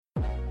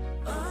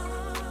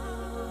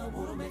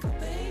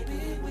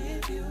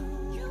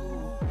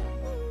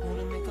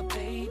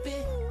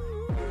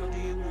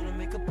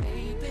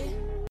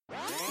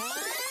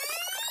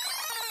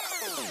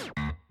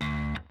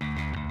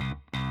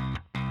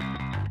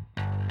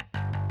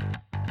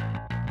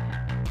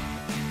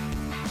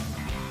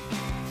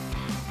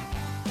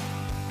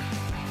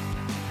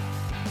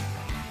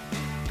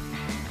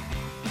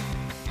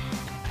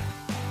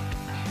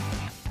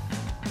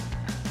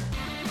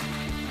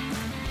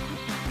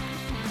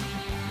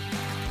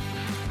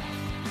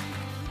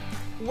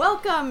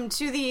Welcome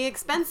to the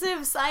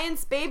Expensive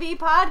Science Baby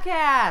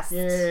Podcast.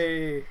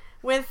 Yay!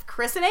 With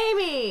Chris and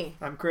Amy.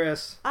 I'm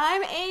Chris.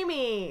 I'm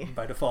Amy.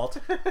 By default.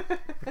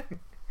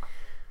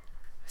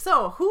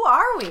 So, who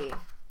are we?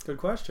 Good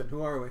question.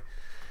 Who are we?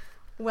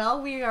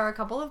 Well, we are a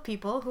couple of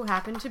people who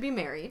happen to be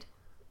married.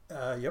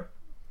 Yep.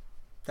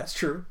 That's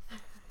true.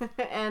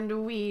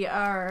 And we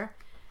are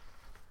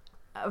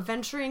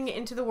venturing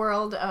into the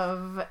world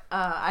of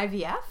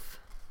IVF.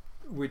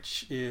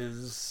 Which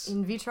is...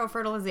 in vitro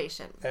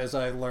fertilization. As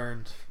I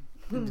learned,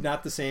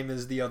 not the same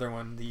as the other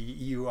one,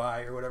 the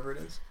EUI or whatever it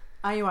is.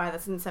 IUI,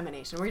 that's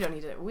insemination. We don't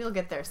need it. We'll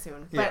get there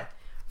soon. Yeah. But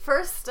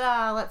first,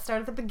 let's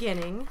start at the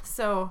beginning.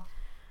 So,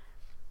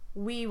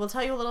 we will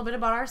tell you a little bit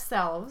about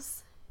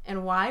ourselves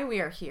and why we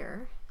are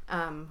here.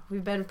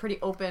 We've been pretty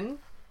open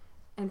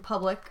and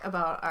public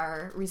about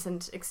our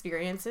recent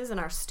experiences and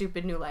our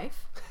stupid new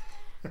life.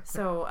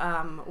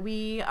 So,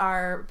 we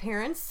are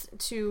parents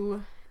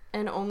to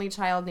an only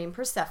child named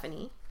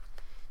Persephone.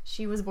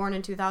 She was born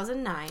in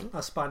 2009.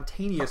 A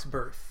spontaneous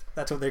birth.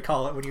 That's what they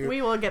call it when you...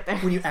 We will get there.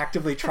 When you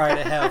actively try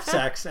to have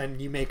sex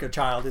and you make a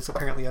child, it's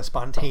apparently a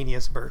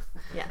spontaneous birth.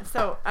 Yeah,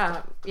 so,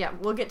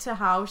 we'll get to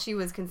how she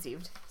was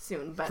conceived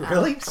soon. But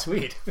Really?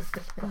 Sweet.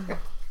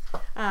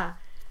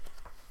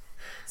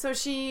 So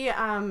she,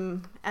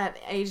 at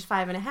age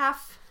 5.5,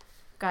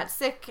 got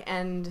sick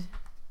and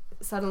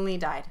suddenly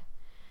died.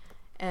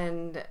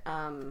 And,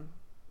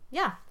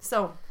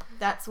 so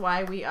that's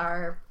why we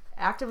are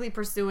actively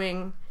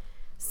pursuing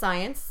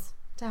science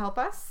to help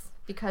us,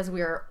 because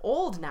we're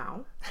old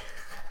now.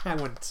 I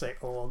wouldn't say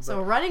old. So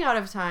but... running out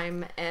of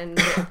time and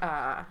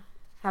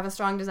have a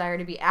strong desire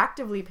to be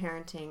actively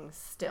parenting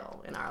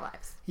still in our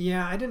lives.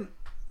 Yeah,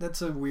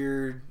 that's a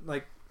weird,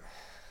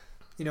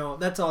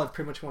 that's all I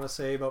pretty much want to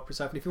say about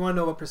Persephone. If you want to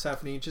know about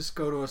Persephone, just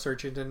go to a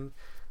search engine,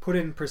 put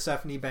in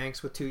Persephone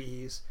Banks with two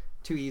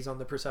E's on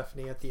the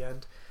Persephone at the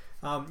end.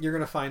 You're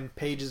going to find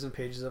pages and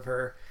pages of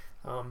her,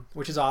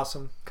 which is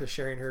awesome, because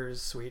sharing her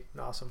is sweet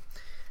and awesome.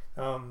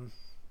 And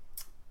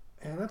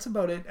that's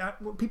about it.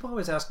 People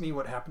always ask me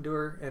what happened to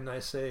her, and I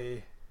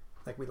say,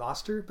 we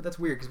lost her, but that's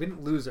weird, because we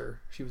didn't lose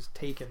her. She was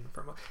taken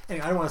from us.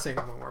 Anyway, I don't want to say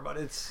anything more about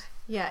it.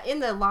 Yeah, in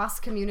the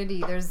lost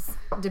community, there's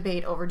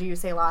debate over do you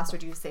say lost or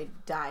do you say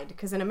died?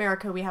 Because in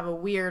America, we have a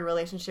weird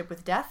relationship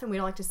with death, and we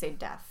don't like to say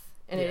death.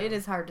 And it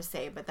is hard to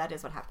say, but that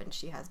is what happened.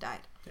 She has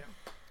died.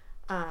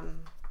 Yeah.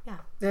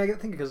 Yeah, I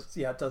think because,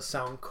 it does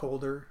sound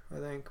colder, I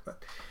think.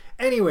 But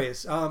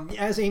anyways,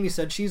 as Amy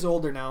said, she's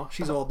older now.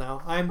 She's old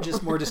now. I'm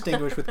just more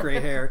distinguished with gray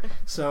hair.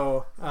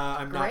 So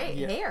I'm not... Gray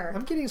hair?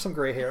 I'm getting some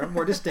gray hair. I'm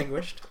more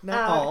distinguished.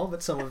 Not all,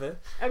 but some of it.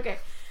 Okay.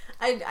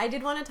 I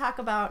did want to talk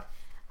about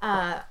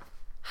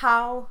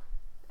how,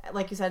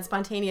 like you said,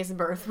 spontaneous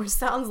birth, which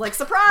sounds like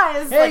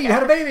surprise. Hey, you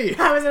had a baby!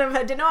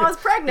 Didn't know I was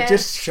pregnant. It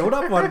just showed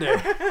up one day.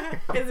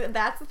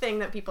 That's the thing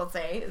that people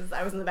say, is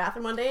I was in the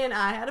bathroom one day and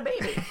I had a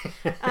baby.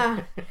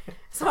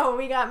 So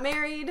we got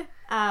married.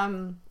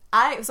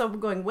 So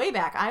going way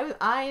back,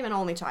 I am an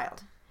only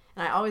child.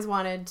 And I always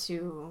wanted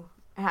to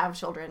have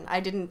children.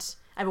 I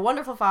have a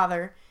wonderful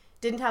father,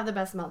 didn't have the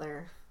best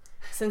mother.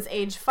 Since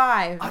age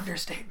 5.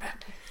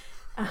 Understatement.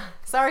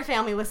 Sorry,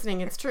 family listening,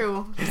 it's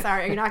true.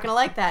 Sorry, you're not going to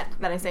like that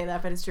I say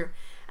that, but it's true.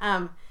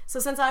 So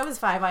since I was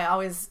 5, I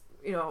always,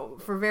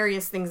 for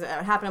various things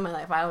that happened in my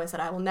life, I always said,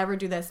 I will never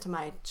do this to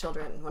my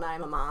children when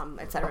I'm a mom,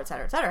 et cetera, et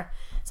cetera, et cetera.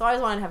 So I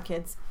always wanted to have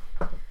kids.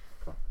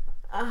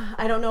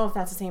 I don't know if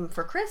that's the same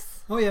for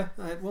Chris. Oh, yeah.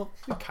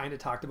 We kind of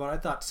talked about it. I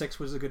thought 6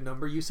 was a good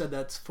number. You said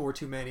that's 4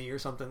 too many or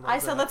something like that. I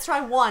said, let's try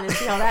 1 and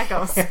see how that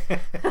goes.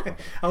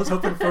 I was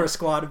hoping for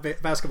a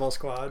basketball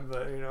squad,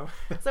 but,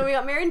 So we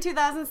got married in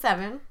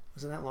 2007.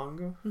 Wasn't that long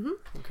ago?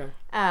 Mm-hmm. Okay.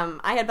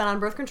 I had been on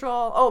birth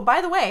control. Oh,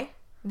 by the way,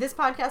 this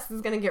podcast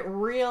is going to get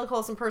real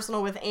close and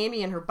personal with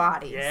Amy and her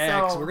body. Yeah,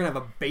 because we're going to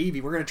have a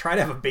baby. We're going to try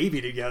to have a baby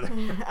together.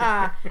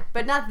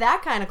 But not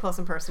that kind of close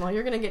and personal.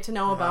 You're going to get to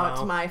know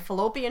about my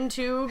fallopian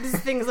tubes,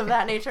 things of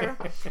that nature.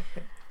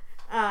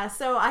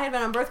 So I had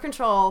been on birth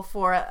control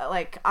for,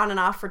 on and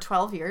off for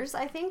 12 years,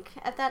 I think,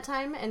 at that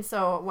time. And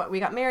so we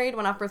got married,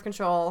 went off birth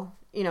control,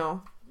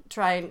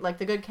 tried,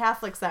 the good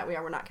Catholics that we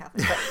are. We're not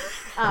Catholics,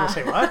 but...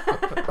 Say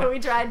what? We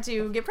tried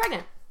to get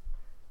pregnant.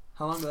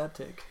 How long did that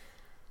take?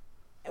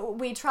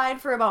 We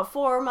tried for about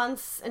 4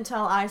 months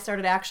until I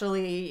started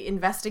actually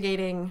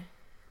investigating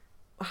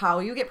how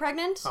you get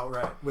pregnant. Oh,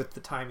 right. With the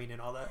timing and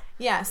all that.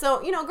 Yeah.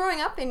 So,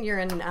 growing up and you're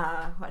in,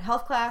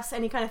 health class,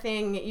 any kind of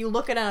thing, you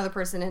look at another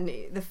person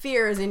and the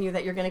fear is in you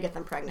that you're going to get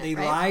them pregnant. They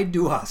right? lied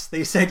to us.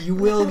 They said you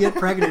will get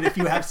pregnant if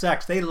you have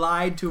sex. They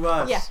lied to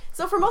us. Yeah.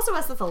 So for most of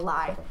us, that's a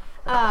lie.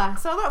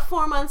 So about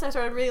 4 months, I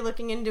started really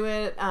looking into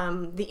it.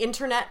 The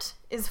internet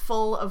is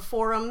full of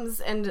forums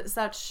and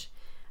such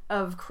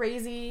of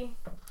crazy...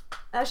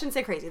 I shouldn't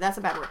say crazy, that's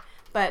a bad word,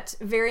 but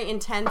very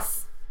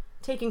intense,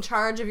 taking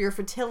charge of your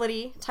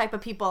fertility type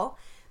of people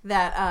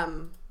that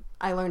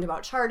I learned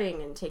about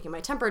charting and taking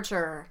my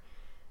temperature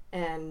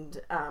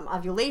and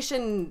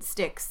ovulation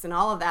sticks and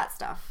all of that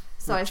stuff.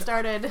 So I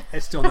started. I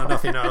still know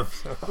nothing of.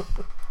 So.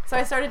 So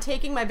I started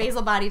taking my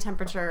basal body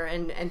temperature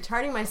and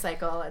charting my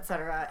cycle,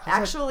 etc.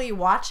 Actually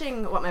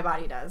watching what my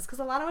body does, because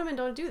a lot of women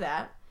don't do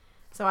that.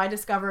 So I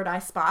discovered I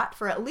spot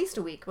for at least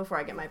a week before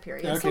I get my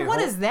period. Okay, so what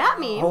does that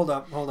mean? Hold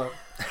up.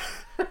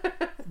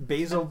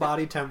 Basal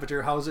body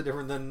temperature, how is it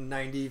different than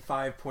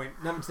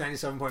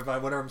 97.5,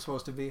 whatever I'm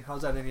supposed to be?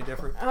 How's that any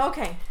different?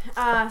 Okay.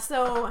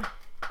 So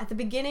at the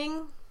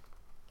beginning,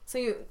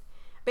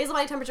 basal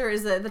body temperature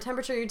is the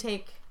temperature you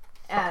take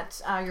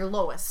at your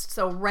lowest.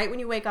 So right when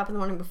you wake up in the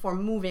morning before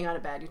moving out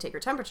of bed, you take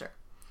your temperature.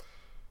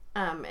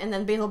 And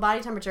then basal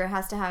body temperature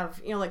has to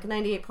have, like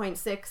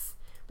 98.6,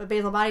 but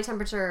basal body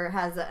temperature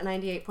has a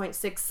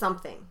 98.6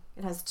 something.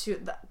 It has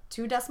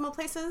two decimal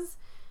places.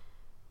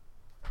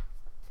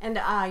 And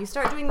you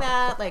start doing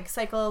that like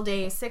cycle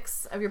day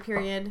 6 of your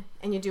period,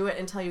 and you do it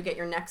until you get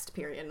your next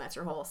period, and that's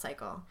your whole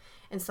cycle.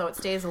 And so it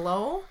stays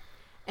low,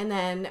 and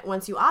then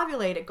once you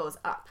ovulate, it goes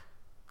up.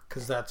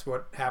 Because that's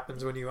what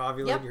happens when you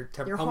ovulate.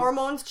 Yep. Your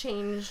hormones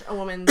change a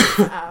woman's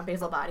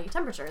basal body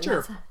temperature. And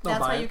sure.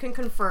 That's how you can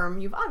confirm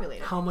you've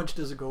ovulated. How much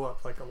does it go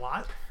up? Like a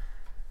lot?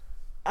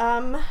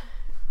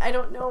 I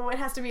don't know. It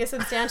has to be a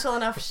substantial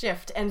enough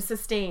shift and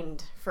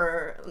sustained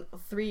for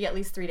at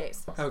least 3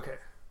 days. Okay.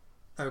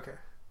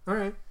 All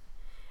right.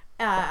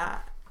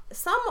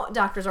 Some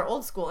doctors are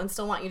old school and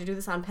still want you to do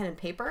this on pen and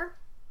paper.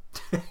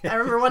 I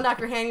remember one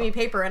doctor handing me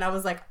paper, and I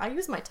was like, I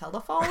use my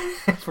telephone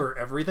for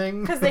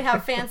everything because they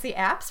have fancy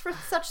apps for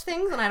such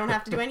things, and I don't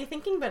have to do any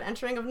thinking but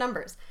entering of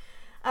numbers.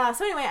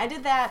 So anyway, I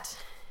did that.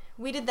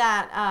 We did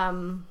that.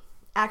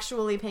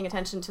 Actually paying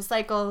attention to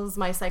cycles.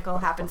 My cycle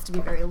happens to be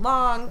very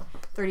long,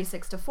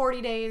 36 to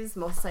 40 days.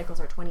 Most cycles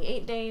are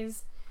 28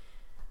 days,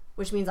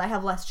 which means I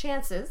have less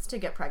chances to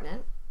get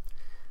pregnant.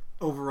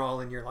 Overall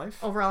in your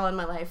life? Overall in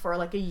my life for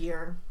like a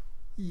year.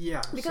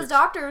 Yeah. Because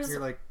doctors... You're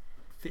like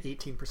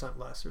 18%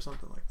 less or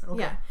something like that.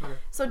 Okay. Yeah. Okay.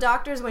 So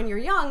doctors, when you're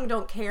young,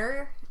 don't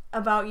care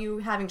about you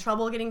having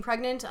trouble getting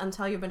pregnant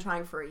until you've been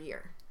trying for a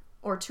year.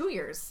 Or 2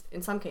 years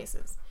in some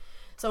cases.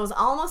 So it was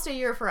almost a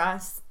year for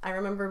us. I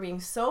remember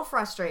being so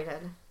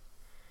frustrated.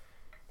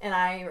 And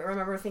I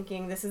remember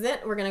thinking, this is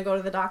it. We're going to go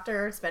to the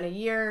doctor. It's been a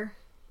year.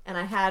 And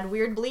I had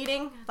weird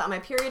bleeding. I thought my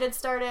period had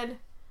started.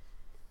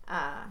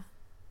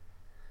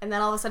 And then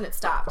all of a sudden it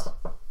stopped.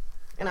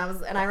 And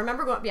I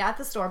remember going at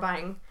the store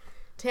buying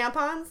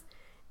tampons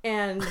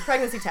and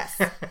pregnancy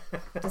tests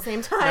at the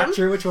same time. Not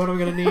sure which one I'm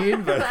going to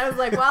need, but I was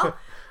like, well,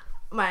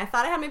 I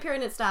thought I had my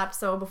period and it stopped.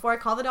 So before I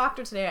call the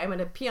doctor today, I'm going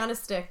to pee on a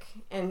stick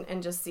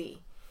and just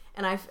see.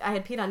 And I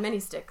had peed on many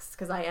sticks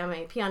because I am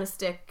a pee on a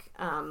stick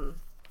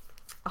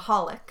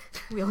aholic.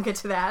 We'll get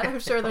to that. I'm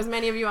sure there's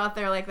many of you out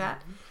there like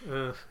that.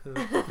 I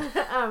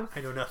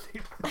know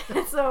nothing.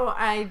 So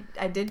I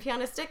did pee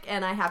on a stick,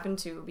 and I happened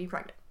to be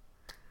pregnant.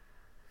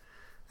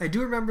 I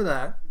do remember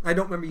that. I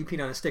don't remember you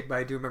peeing on a stick, but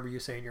I do remember you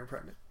saying you're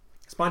pregnant.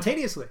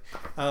 Spontaneously.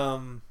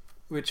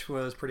 Which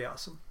was pretty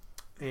awesome.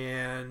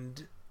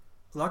 And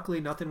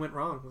luckily nothing went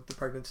wrong with the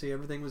pregnancy.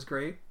 Everything was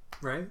great,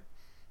 right?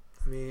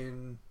 I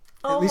mean,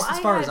 at least as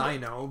far as I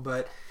know,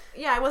 but...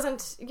 Yeah, it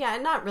wasn't... Yeah,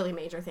 not really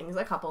major things.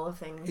 A couple of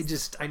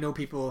things. I know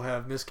people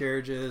have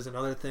miscarriages and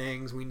other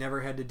things. We never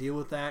had to deal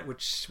with that,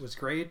 which was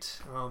great.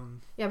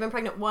 Yeah, I've been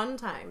pregnant one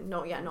time.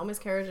 No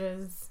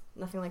miscarriages.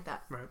 Nothing like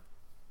that. Right.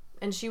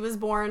 And she was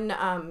born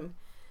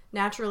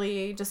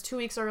naturally, just 2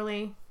 weeks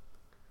early.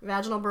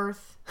 Vaginal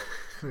birth. I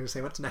was going to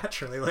say, what's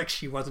naturally? Like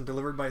she wasn't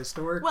delivered by a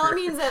stork? Well, it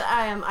means that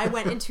I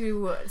went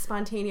into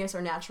spontaneous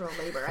or natural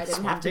labor. I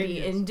didn't have to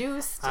be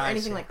induced or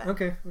anything like that.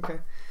 Okay.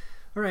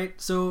 All right.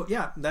 So,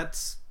 yeah,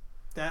 that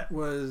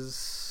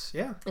was,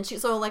 yeah. And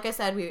so like I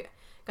said, we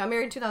got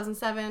married in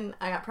 2007.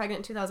 I got pregnant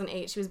in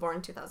 2008. She was born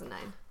in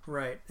 2009.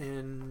 Right.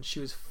 And she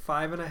was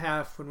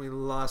 5.5 when we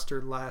lost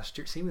her last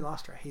year. See, we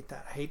lost her. I hate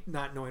that. I hate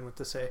not knowing what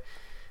to say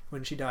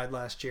when she died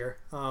last year.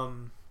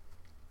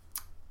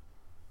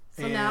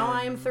 So now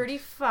I am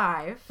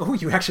 35. Oh,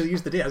 you actually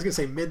used the date. I was going to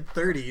say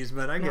mid-30s,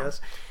 but I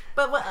guess.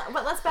 But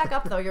let's back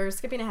up, though. You're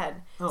skipping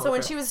ahead. Oh, so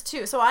when she was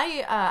 2, so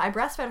I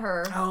breastfed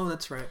her. Oh,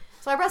 that's right.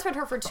 So I breastfed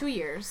her for 2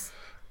 years.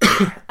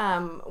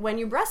 When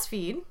you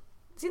breastfeed,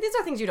 see, these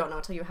are things you don't know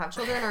until you have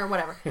children or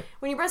whatever.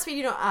 When you breastfeed,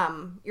 you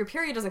don't, your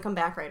period doesn't come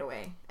back right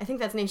away. I think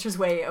that's nature's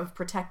way of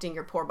protecting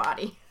your poor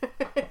body,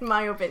 in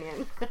my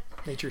opinion.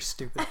 Nature's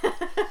stupid.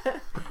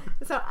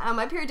 So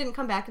my period didn't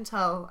come back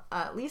until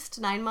at least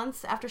 9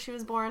 months after she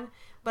was born,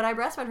 but I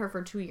breastfed her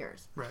for 2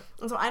 years. Right.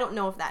 And so I don't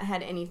know if that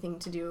had anything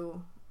to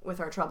do with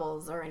our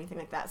troubles or anything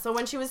like that. So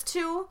when she was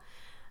 2,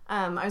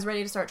 I was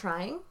ready to start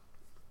trying.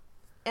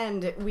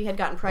 And we had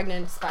gotten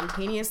pregnant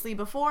spontaneously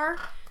before,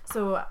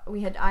 so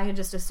I had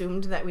just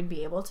assumed that we'd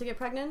be able to get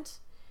pregnant.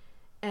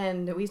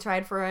 And we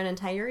tried for an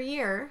entire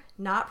year,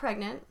 not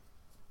pregnant,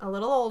 a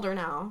little older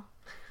now.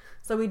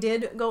 So we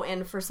did go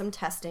in for some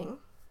testing.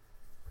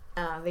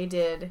 They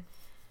did,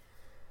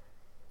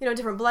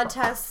 different blood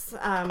tests,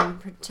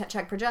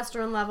 check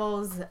progesterone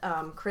levels.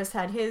 Chris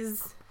had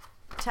his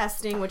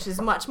testing, which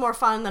is much more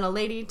fun than a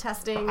lady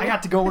testing. I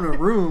got to go in a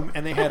room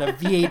and they had a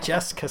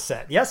VHS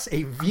cassette. Yes,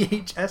 a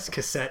VHS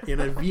cassette in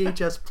a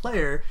VHS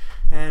player,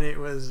 and it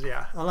was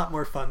a lot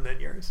more fun than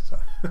yours. So.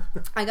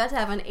 I got to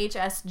have an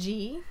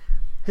HSG.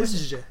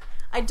 HSG.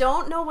 I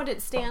don't know what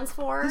it stands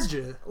for.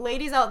 HSG.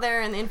 Ladies out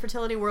there in the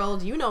infertility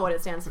world, you know what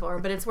it stands for,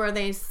 but it's where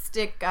they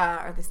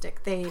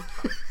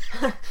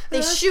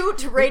they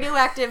shoot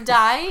radioactive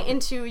dye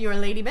into your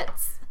lady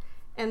bits,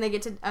 and they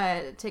get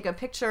to take a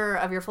picture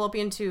of your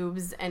fallopian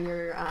tubes and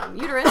your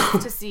uterus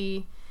to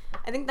see.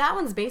 I think that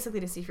one's basically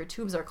to see if your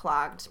tubes are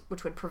clogged,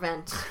 which would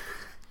prevent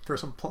throw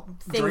some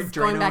things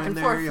going back and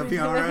forth. You'll be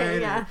all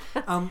right. Yeah.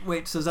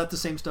 Wait, so is that the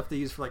same stuff they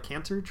use for like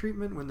cancer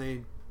treatment when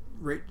they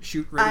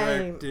shoot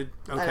radioactive?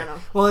 Okay. I don't know.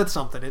 Well, it's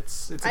something.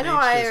 It's I know.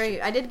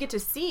 I did get to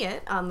see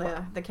it on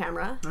the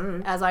camera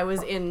right. as I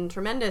was in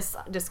tremendous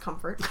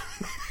discomfort.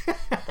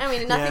 I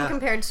mean, nothing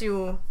compared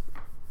to,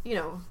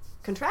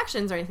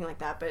 contractions or anything like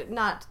that, but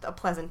not a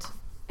pleasant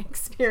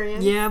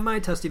experience. Yeah, my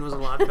testing was a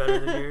lot better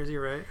than yours.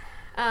 You're right.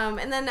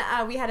 And then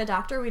we had a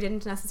doctor we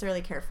didn't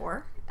necessarily care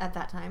for at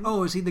that time.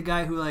 Oh, is he the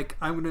guy who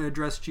I'm going to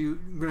address you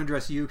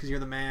because you're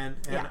the man,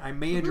 and I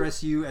may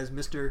address you as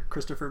Mr.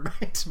 Christopher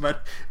Banks,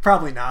 but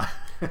probably not.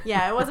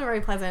 Yeah, it wasn't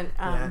very pleasant.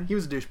 He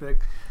was a douchebag.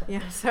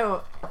 Yeah,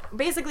 so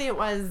basically it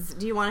was,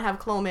 do you want to have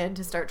Clomid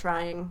to start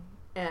trying?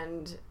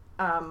 And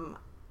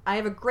I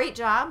have a great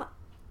job,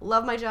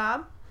 love my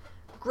job,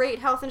 great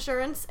health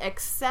insurance,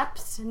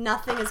 except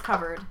nothing is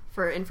covered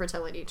for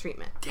infertility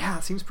treatment. Yeah,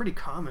 it seems pretty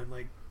common.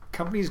 Like,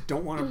 companies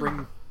don't want to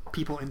bring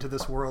people into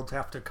this world to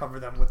have to cover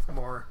them with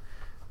more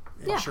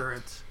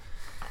insurance.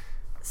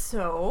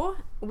 So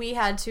we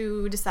had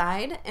to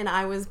decide, and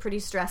I was pretty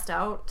stressed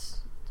out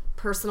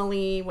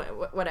personally,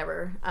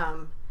 whatever.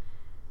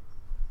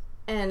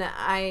 And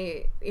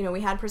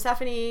we had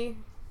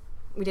Persephone.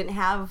 We didn't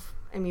have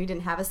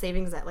a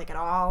savings at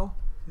all.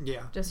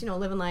 Yeah. Just,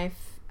 living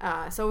life.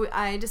 So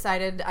I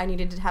decided I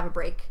needed to have a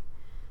break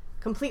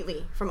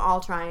completely from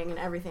all trying and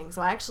everything.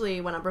 So I actually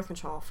went on birth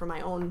control for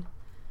my own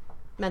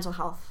mental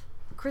health.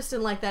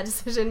 Kristen liked that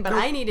decision, but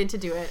I needed to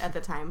do it at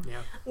the time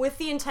with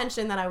the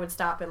intention that I would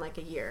stop in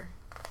a year.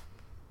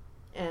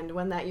 And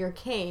when that year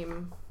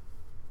came,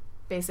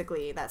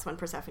 basically that's when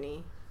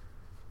Persephone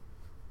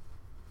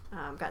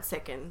got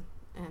sick and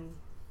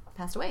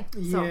passed away.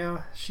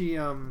 Yeah, she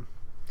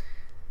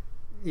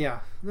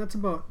that's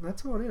about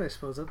it, I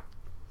suppose.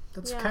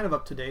 That's kind of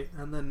up to date.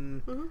 And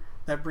then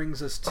that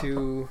brings us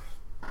to,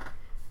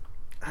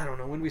 I don't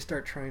know, when we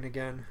start trying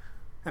again.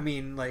 I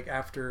mean,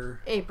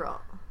 after April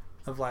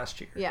of last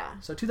year. Yeah.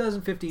 So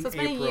 2015 So it's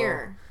been April. a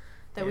year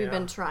that we've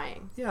been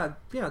trying. Yeah,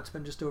 it's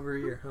been just over a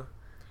year, huh?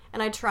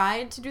 And I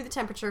tried to do the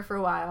temperature for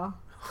a while.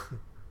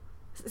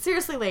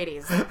 Seriously,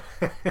 ladies.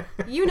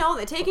 You know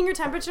that taking your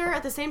temperature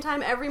at the same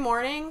time every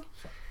morning,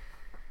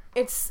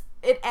 it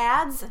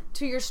adds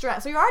to your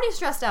stress. So you're already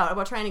stressed out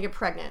about trying to get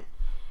pregnant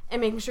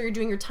and making sure you're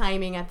doing your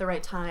timing at the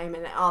right time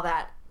and all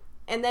that.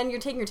 And then you're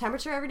taking your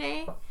temperature every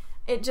day.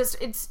 It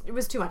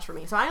was too much for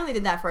me. So I only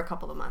did that for a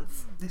couple of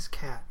months. This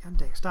cat. God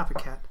dang, stop it,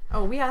 cat.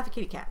 Oh, we have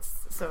kitty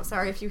cats. So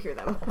sorry if you hear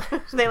them.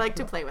 They like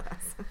to play with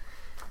us.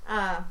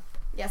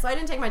 So I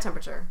didn't take my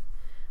temperature.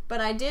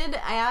 But I did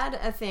add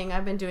a thing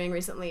I've been doing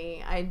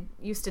recently. I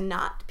used to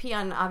not pee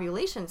on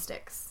ovulation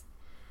sticks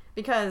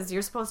because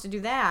you're supposed to do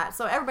that.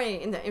 So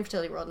everybody in the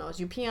infertility world knows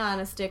you pee on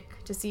a stick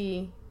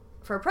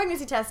for a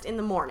pregnancy test in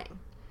the morning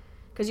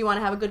because you want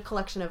to have a good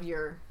collection of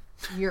your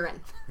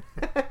urine.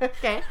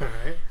 Okay? All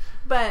right.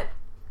 But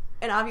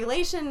an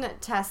ovulation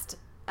test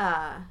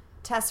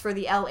for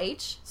the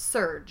LH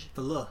surge.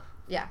 The L.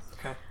 Yeah.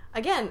 Okay.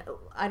 Again,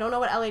 I don't know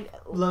what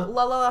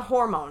LH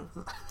hormone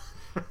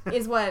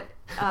is what.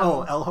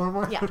 L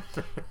hormone? Yeah.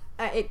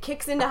 It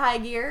kicks into high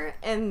gear,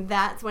 and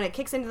that's when it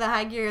kicks into the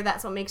high gear,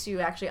 that's what makes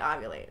you actually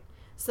ovulate.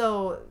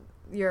 So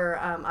your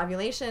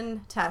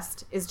ovulation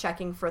test is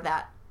checking for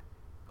that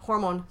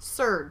hormone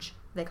surge,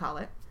 they call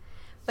it.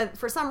 But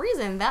for some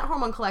reason, that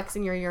hormone collects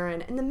in your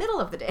urine in the middle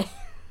of the day,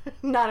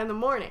 not in the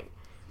morning.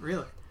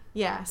 Really?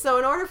 Yeah. So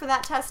in order for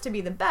that test to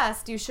be the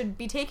best, you should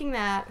be taking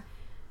that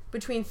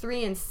between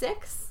 3 and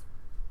 6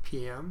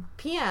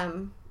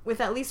 p.m. with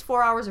at least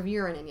 4 hours of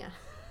urine in you.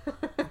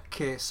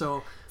 Okay,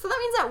 so that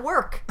means at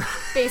work,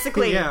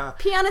 basically. Yeah.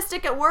 Pee on a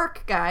stick at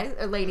work, guys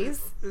or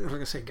ladies. I was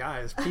gonna say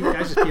guys.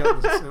 Guys just pee out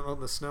in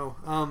the snow.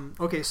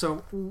 Okay,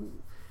 so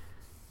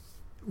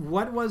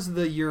what was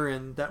the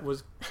urine that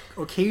was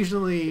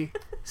occasionally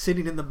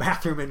sitting in the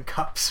bathroom in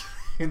cups?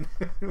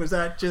 Was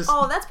that just?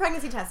 Oh, that's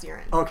pregnancy test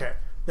urine. Okay,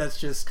 that's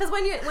just because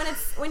when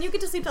you get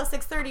to sleep till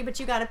 6:30,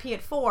 but you got to pee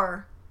at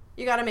 4.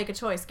 You got to make a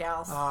choice,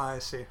 gals. I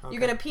see. Okay. You're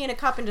gonna pee in a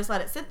cup and just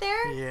let it sit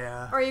there.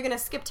 Yeah. Or are you gonna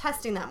skip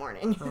testing that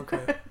morning?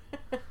 Okay.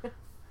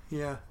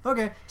 Yeah.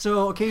 Okay.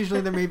 So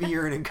occasionally there may be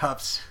urine in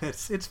cups.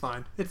 It's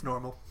fine. It's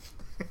normal.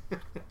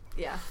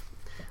 Yeah.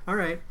 All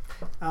right.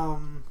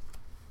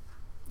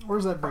 Where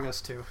does that bring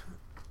us to?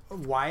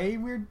 Why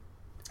we're?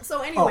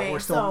 So anyway, we're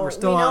still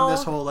on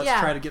this whole. Let's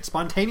try to get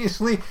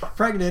spontaneously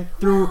pregnant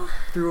through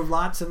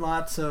lots and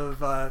lots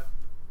of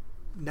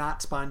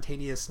not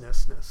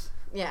spontaneousness.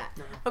 Yeah.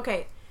 No.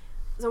 Okay.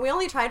 So we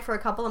only tried for a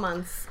couple of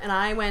months, and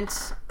I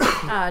went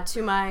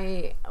to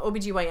my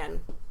OBGYN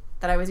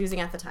that I was using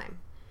at the time.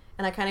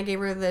 And I kind of gave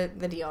her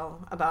the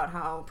deal about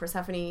how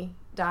Persephone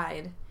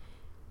died.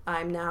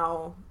 I'm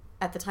now,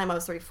 at the time I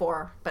was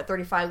 34, but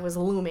 35 was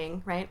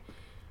looming, right?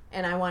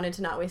 And I wanted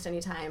to not waste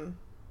any time.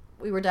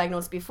 We were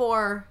diagnosed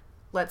before.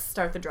 Let's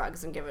start the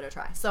drugs and give it a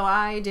try. So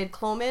I did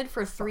Clomid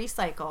for 3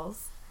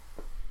 cycles.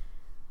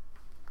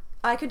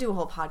 I could do a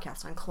whole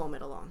podcast on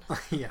Clomid alone.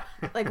 Yeah.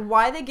 Like,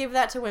 why they give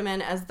that to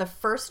women as the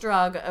first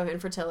drug of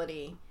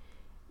infertility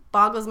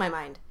boggles my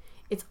mind.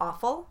 It's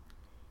awful.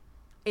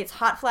 It's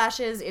hot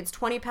flashes. It's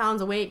 20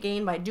 pounds of weight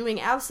gain by doing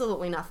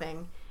absolutely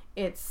nothing.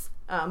 It's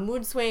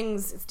mood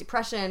swings. It's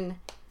depression.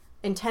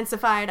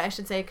 Intensified, I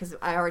should say, because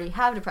I already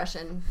have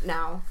depression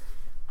now.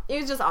 It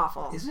was just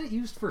awful. Isn't it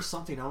used for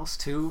something else,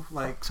 too?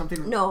 Like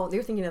something... No,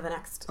 you're thinking of the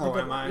next. Oh,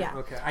 the am I? Yeah.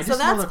 Okay. So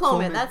that's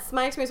Clomid. That's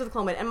my experience with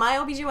Clomid. And my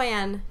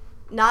OBGYN...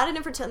 Not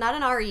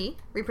an RE,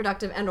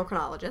 reproductive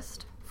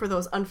endocrinologist, for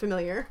those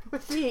unfamiliar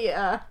with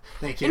the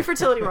Thank you.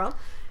 infertility world.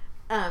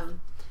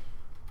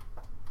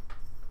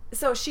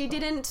 So she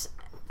didn't,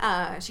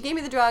 she gave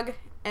me the drug,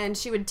 and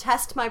she would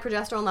test my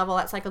progesterone level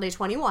at cycle day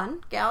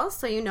 21, gals,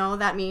 so you know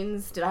that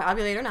means did I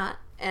ovulate or not.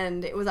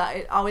 And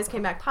it always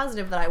came back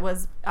positive that I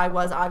was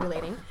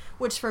ovulating,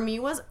 which for me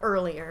was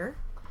earlier.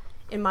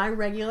 In my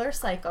regular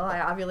cycle, I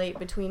ovulate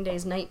between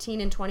days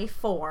 19 and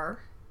 24.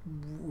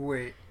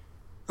 Wait.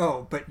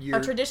 Oh, but you're...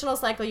 A traditional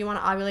cycle, you want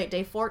to ovulate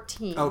day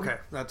 14. Okay,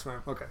 that's fine.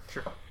 Okay,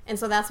 sure. And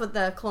so that's what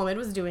the Clomid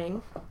was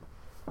doing,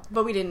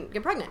 but we didn't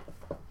get pregnant.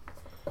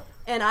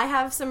 And I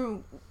have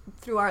through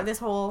this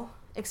whole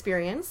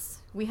experience,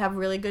 we have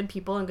really good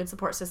people and good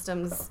support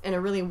systems in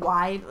a really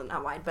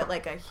not wide, but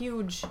like a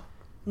huge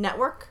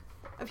network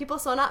of people.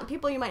 So not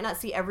people you might not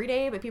see every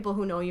day, but people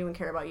who know you and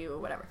care about you or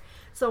whatever.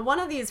 So one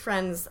of these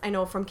friends I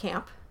know from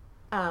camp.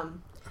 A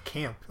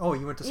camp? Oh,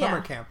 you went to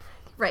summer camp.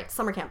 Right,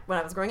 summer camp when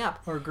I was growing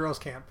up. Or girls'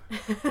 camp.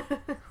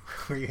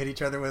 Where you hit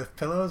each other with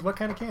pillows? What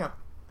kind of camp?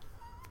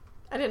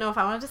 I didn't know if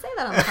I wanted to say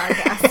that on the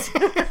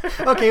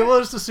podcast. Okay, we'll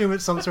just assume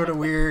it's some sort of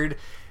weird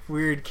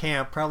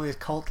camp, probably a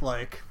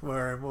cult-like,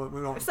 where we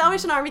won't...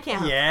 Salvation Army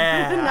camp.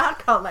 Yeah. Not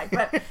cult-like,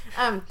 but...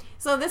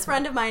 so this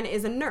friend of mine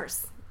is a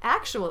nurse.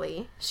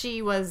 Actually,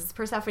 she was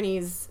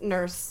Persephone's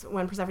nurse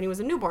when Persephone was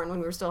a newborn, when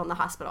we were still in the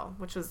hospital,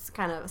 which was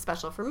kind of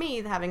special for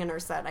me, having a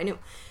nurse that I knew.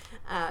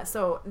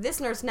 So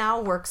this nurse now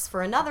works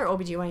for another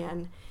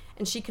OBGYN,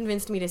 and she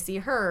convinced me to see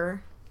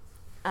her,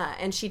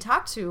 and she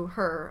talked to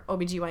her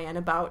OBGYN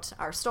about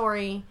our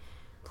story.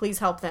 Please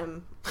help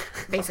them,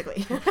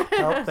 basically.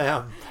 Help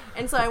them.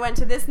 And so I went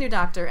to this new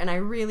doctor, and I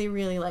really,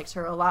 really liked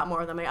her a lot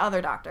more than my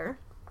other doctor.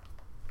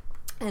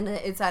 And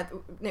it's at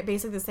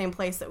basically the same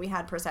place that we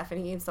had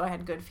Persephone, so I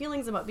had good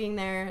feelings about being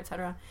there,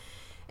 etc.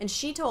 And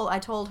I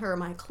told her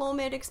my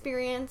Clomid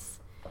experience,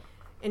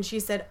 and she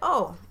said,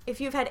 oh,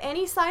 if you've had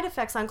any side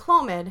effects on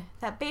Clomid,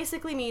 that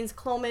basically means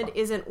Clomid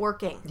isn't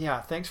working.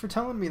 Yeah, thanks for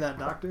telling me that,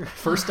 doctor.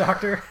 First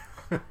doctor.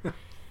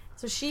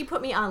 So she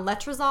put me on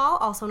letrozole,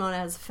 also known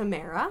as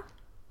Femera,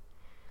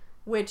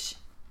 which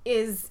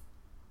is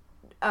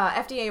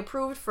FDA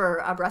approved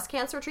for breast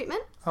cancer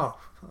treatment. Oh,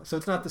 so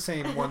it's not the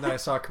same one that I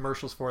saw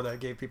commercials for that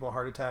gave people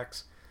heart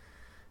attacks.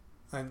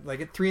 And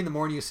like at 3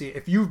 a.m, you see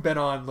if you've been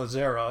on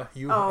Lazera,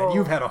 and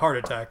you've had a heart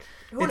attack.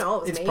 Who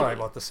knows? It's maybe. probably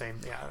about the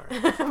same. Yeah.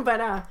 Right. But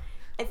I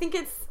think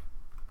it's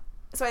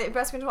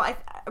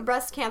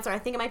breast cancer. I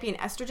think it might be an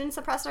estrogen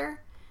suppressor.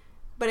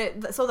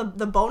 But so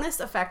the bonus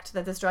effect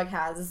that this drug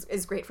has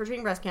is great for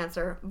treating breast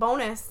cancer.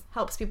 Bonus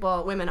helps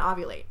women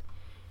ovulate.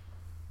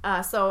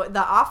 So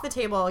the off the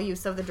table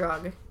use of the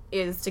drug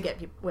is to get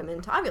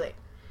women to ovulate.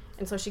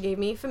 And so she gave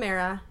me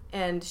Femera,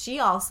 and she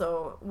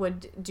also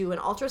would do an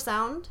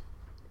ultrasound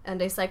and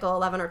a cycle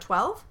 11 or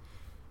 12,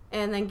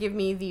 and then give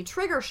me the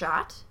trigger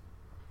shot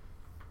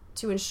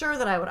to ensure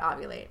that I would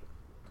ovulate.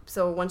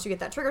 So once you get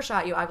that trigger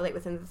shot, you ovulate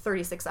within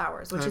 36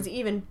 hours, which is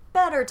even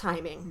better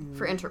timing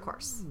for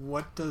intercourse.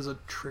 What does a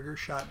trigger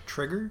shot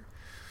trigger?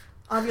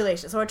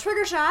 Ovulation. So a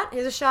trigger shot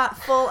is a shot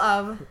full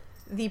of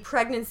the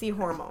pregnancy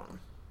hormone.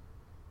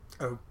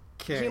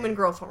 Okay. Human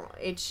growth hormone,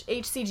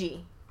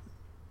 HCG.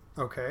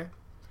 Okay.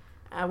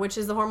 Which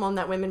is the hormone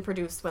that women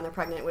produce when they're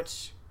pregnant,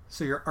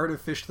 So you're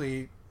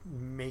artificially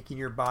making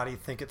your body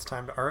think it's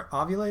time to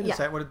ovulate? Yeah. Is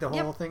that what the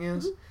whole thing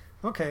is?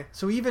 Mm-hmm. Okay.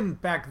 So even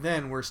back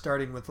then, we're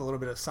starting with a little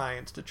bit of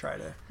science to try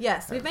to...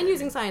 Yes, we've been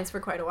using science for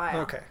quite a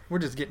while. Okay. We're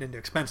just getting into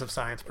expensive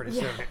science pretty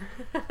soon.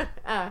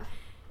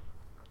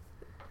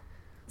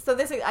 So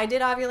I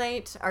did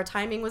ovulate. Our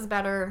timing was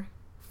better.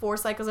 4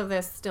 cycles of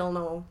this, still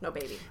no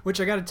baby. Which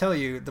I got to tell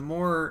you, the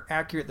more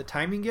accurate the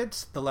timing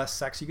gets, the less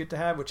sex you get to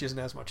have, which isn't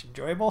as much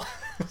enjoyable.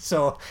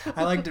 So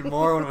I liked it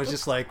more when it was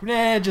just like,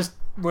 just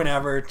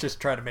whenever, just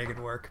try to make it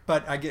work.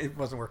 But it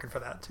wasn't working for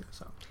that too.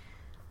 So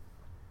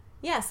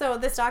yeah, so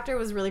this doctor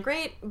was really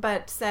great,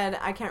 but said,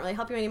 I can't really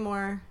help you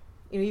anymore.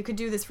 You could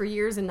do this for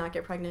years and not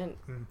get pregnant.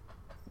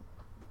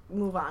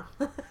 Move on.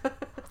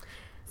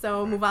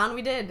 So move on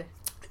we did.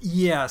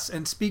 Yes,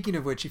 and speaking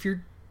of which, if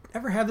you're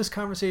ever have this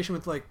conversation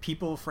with like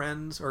people,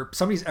 friends, or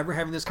somebody's ever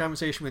having this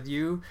conversation with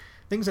you,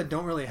 things that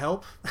don't really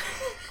help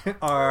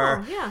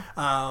are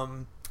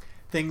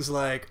things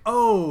like,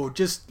 oh,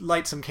 just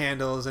light some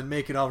candles and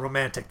make it all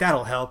romantic.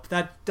 That'll help.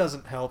 That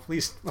doesn't help. At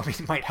least, I mean,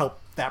 it might help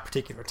that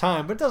particular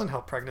time, but it doesn't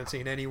help pregnancy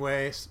in any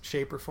way,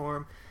 shape, or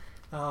form.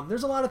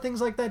 There's a lot of things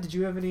like that. Did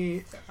you have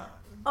any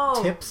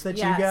tips that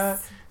you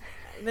got?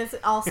 This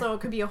also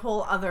could be a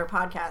whole other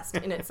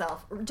podcast in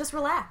itself. Just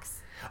relax.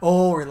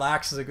 Oh,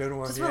 relax is a good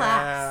one. Just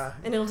relax,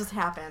 and it'll just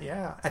happen.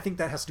 Yeah, I think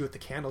that has to do with the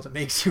candles. It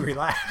makes you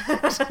relax.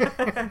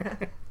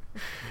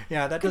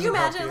 Yeah, that doesn't. Can you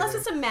imagine? Let's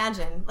just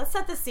imagine. Let's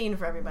set the scene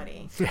for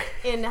everybody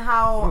in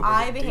how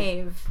I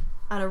behave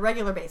on a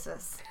regular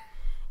basis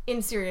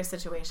in serious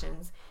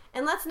situations,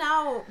 and let's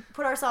now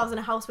put ourselves in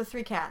a house with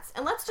 3 cats,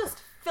 and let's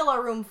just fill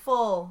our room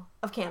full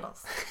of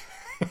candles.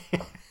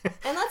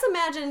 And let's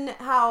imagine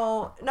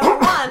how, number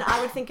one, I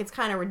would think it's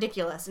kind of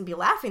ridiculous and be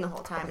laughing the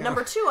whole time. Yeah.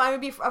 Number two, I would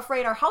be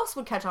afraid our house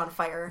would catch on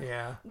fire.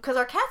 Yeah. Because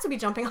our cats would be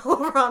jumping all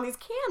over on these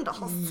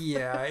candles.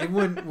 Yeah, it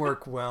wouldn't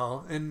work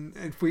well. And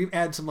if we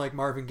add some like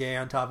Marvin Gaye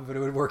on top of it, it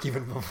would work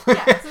even more.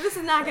 Yeah, so this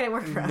is not going to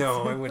work for us.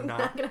 No, it would not.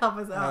 Not going to help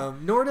us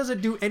out. Nor does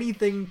it do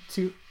anything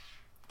to...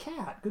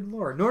 Good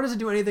lord. Nor does it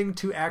do anything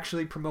to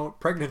actually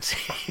promote pregnancy.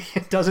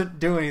 It doesn't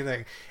do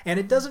anything. And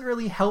it doesn't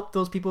really help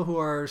those people who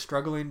are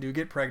struggling to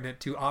get pregnant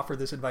to offer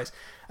this advice.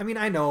 I mean,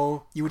 I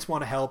know you just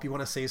want to help, you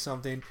want to say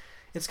something.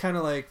 It's kind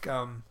of like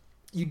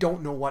you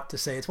don't know what to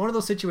say. It's one of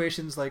those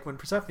situations like when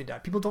Persephone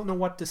died. People don't know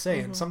what to say,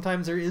 and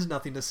sometimes there is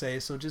nothing to say,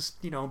 so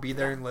just, be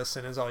there and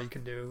listen is all you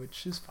can do,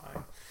 which is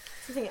fine.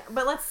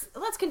 But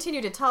let's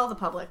continue to tell the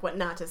public what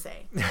not to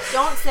say.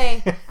 Don't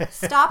say,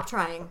 stop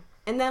trying,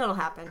 and then it'll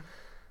happen.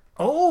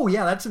 Oh,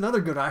 yeah, that's another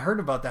good one. I heard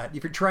about that.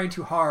 If you're trying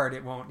too hard,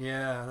 it won't.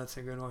 Yeah, that's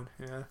a good one.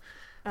 Yeah.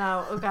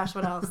 Oh gosh,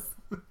 what else?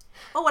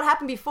 What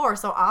happened before,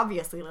 so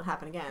obviously it'll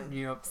happen again.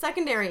 Yep.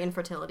 Secondary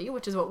infertility,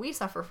 which is what we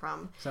suffer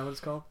from. Is that what it's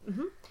called?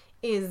 Mm-hmm.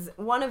 Is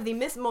one of the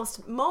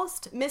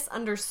most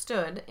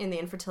misunderstood in the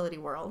infertility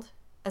world,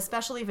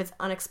 especially if it's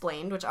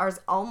unexplained, which ours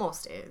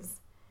almost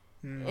is.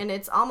 And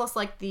it's almost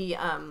like the...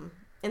 and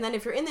then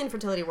if you're in the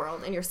infertility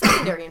world and you're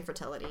secondary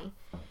infertility...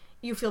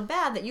 You feel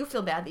bad that you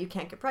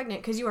can't get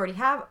pregnant because you already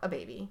have a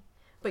baby,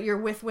 but you're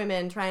with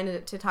women trying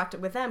to talk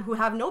with them who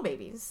have no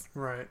babies.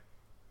 Right.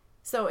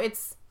 So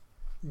it's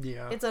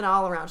an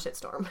all around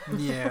shitstorm.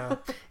 Yeah.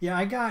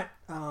 I got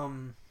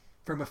from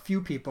a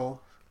few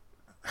people,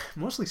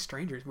 mostly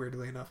strangers,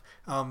 weirdly enough.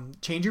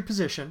 Change your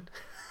position.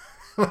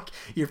 Like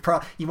you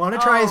want to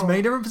try as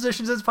many different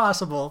positions as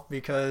possible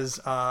because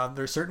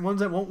there's certain ones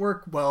that won't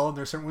work well and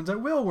there's certain ones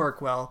that will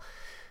work well.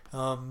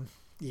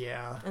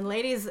 Yeah. And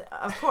ladies,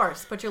 of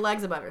course, put your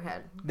legs above your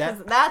head.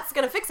 That's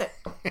going to fix it.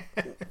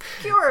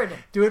 Cured.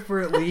 Do it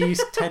for at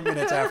least 10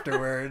 minutes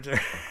afterwards.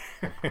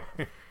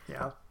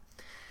 Yeah.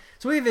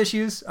 So we have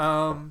issues.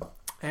 And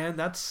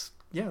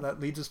that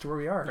leads us to where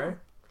we are, right?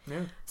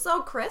 Yeah.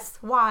 So, Chris,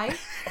 why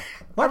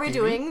are we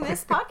doing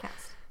this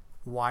podcast?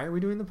 Why are we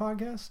doing the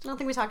podcast? I don't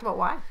think we talked about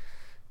why.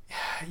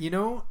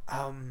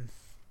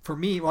 For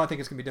me, I think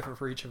it's going to be different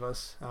for each of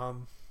us.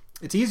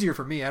 It's easier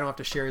for me. I don't have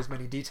to share as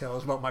many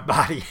details about my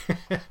body.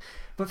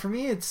 But for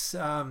me, it's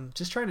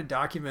just trying to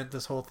document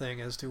this whole thing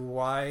as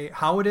to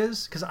how it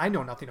is, because I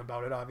know nothing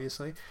about it,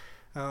 obviously.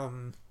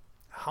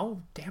 How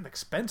damn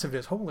expensive it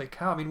is. Holy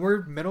cow. I mean,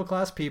 we're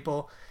middle-class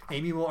people.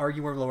 Amy will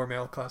argue we're lower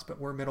middle class, but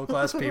we're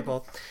middle-class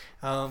people.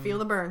 Feel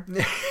the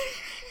burn.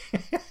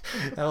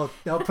 I'll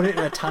put it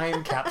in a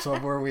time capsule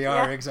of where we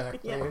are,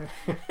 exactly.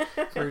 Yeah.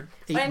 For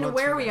 8 months and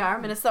where we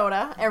are,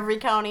 Minnesota, every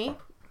county,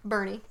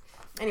 Bernie.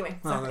 Anyway,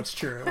 well, that's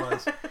true. It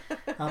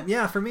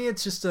was. For me,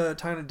 it's just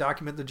trying to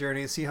document the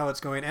journey and see how it's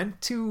going. And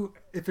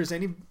if there's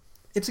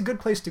it's a good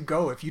place to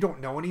go if you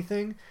don't know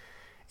anything.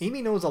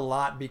 Amy knows a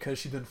lot because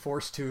she's been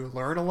forced to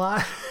learn a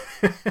lot.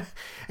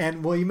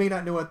 And you may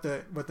not know what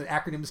the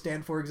acronyms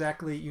stand for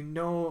exactly. You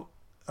know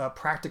a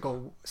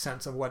practical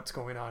sense of what's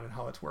going on and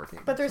how it's working.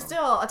 But there's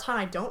still a ton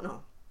I don't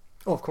know.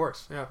 Oh, of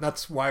course. Yeah,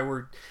 that's why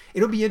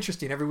it'll be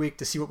interesting every week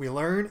to see what we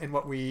learn and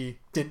what we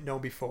didn't know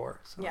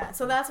before. So. Yeah,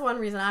 so that's one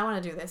reason I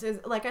want to do this. Is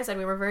like I said,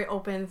 we were very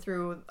open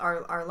through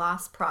our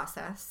loss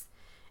process,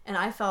 and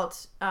I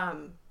felt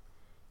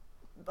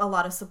a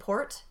lot of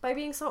support by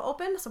being so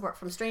open, support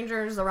from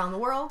strangers around the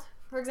world,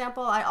 for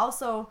example.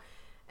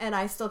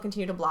 I still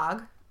continue to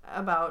blog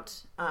about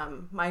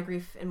my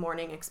grief and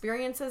mourning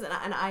experiences, and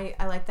I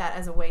like that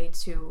as a way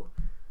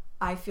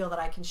I feel that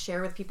I can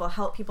share with people,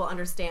 help people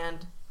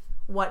understand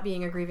what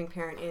being a grieving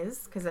parent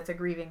is, because that's a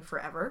grieving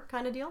forever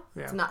kind of deal.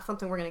 Yeah. It's not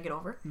something we're going to get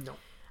over. No.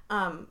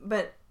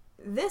 But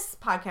this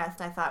podcast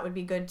I thought would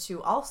be good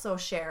to also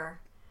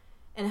share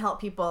and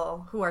help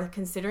people who are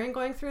considering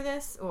going through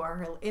this or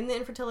are in the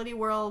infertility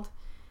world.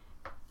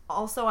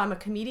 Also, I'm a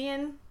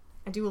comedian.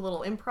 I do a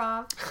little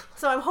improv.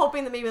 So I'm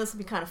hoping that maybe this will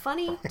be kind of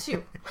funny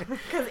too,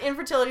 because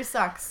infertility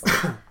sucks.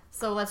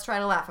 So let's try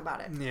to laugh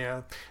about it.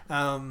 Yeah.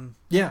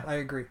 I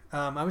agree. Who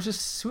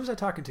was I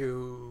talking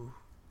to?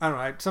 I don't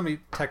know. Somebody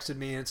texted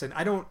me and said,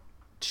 I don't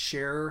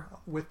share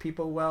with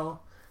people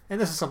well.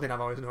 and this is something I've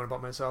always known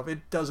about myself,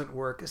 it doesn't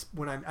work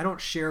when I don't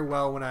share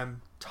well when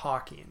I'm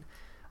talking.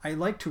 I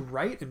like to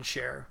write and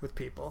share with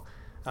people.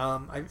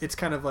 It's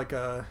kind of like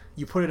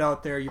you put it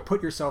out there, you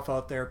put yourself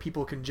out there,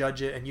 people can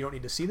judge it, and you don't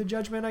need to see the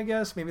judgment, I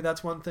guess. Maybe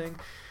that's one thing.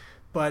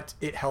 But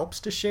it helps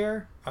to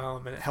share,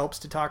 and it helps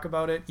to talk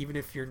about it, even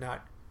if you're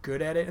not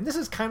good at it. And this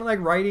is kind of like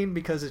writing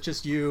because it's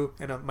just you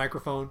and a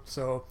microphone,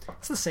 so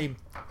it's the same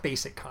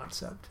basic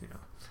concept, you know.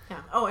 Yeah.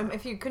 Oh, and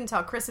if you couldn't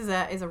tell, Chris is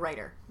a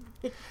writer.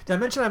 Did I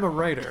mention I'm a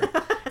writer?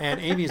 And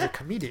Amy is a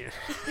comedian.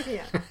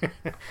 Yeah.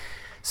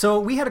 So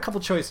we had a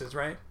couple choices,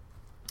 right?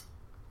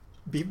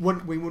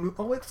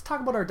 Let's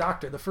talk about our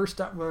doctor.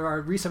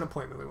 Our recent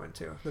appointment we went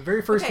to. The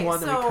very first one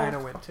that we kind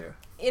of went to.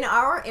 In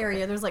our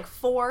area, there's like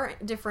 4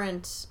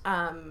 different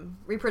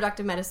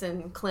reproductive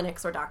medicine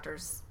clinics or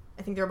doctors.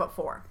 I think there are about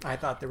 4. I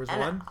thought there was and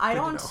one. I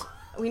don't.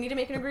 We need to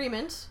make an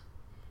agreement.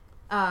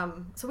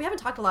 So we haven't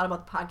talked a lot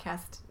about the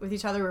podcast with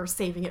each other. We were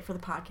saving it for the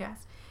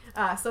podcast.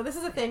 So this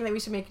is a thing that we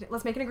should make.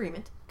 Let's make an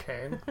agreement.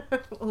 Okay.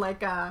 Like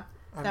that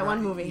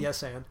one movie.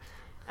 Yes, and.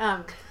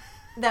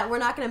 That we're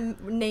not going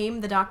to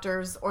name the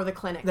doctors or the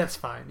clinic. That's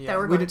fine. Yeah, that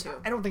we're going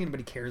to. I don't think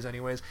anybody cares,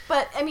 anyways.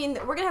 But I mean,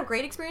 we're going to have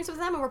great experience with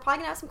them, and we're probably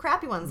going to have some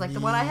crappy ones, like the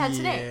one I had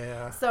today.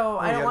 Yeah. So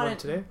I don't want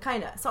to.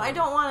 Kind of. So I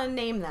don't want to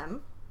name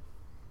them.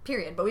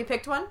 Period. But we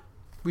picked one.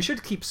 We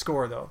should keep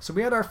score though. So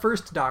we had our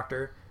first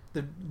doctor,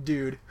 the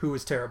dude who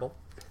was terrible.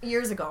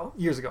 Years ago.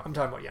 I'm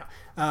talking about, yeah.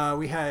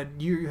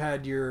 You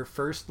had your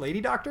first lady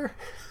doctor.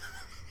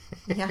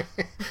 Yeah.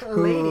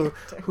 Lady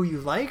doctor. Who you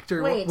liked,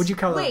 or what would you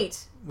call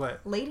that? What?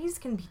 Ladies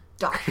can be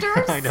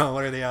doctors? I know.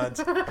 What are the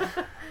odds?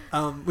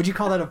 Would you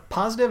call that a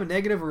positive, a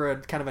negative, or a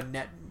kind of a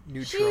net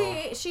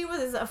neutral? She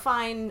was a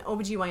fine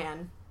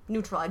OBGYN.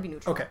 Neutral. I'd be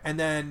neutral. Okay. And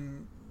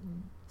then...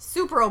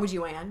 Super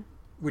OBGYN.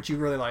 Which you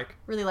really like.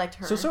 Really liked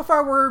her. So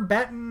far we're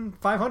batting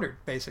 500,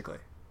 basically.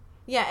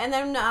 Yeah, and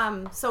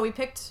then, so we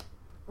picked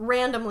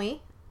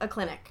randomly a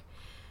clinic.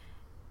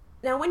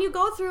 Now, when you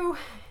go through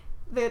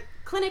the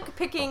clinic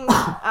picking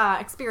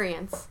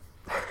experience,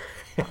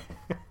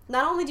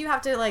 not only do you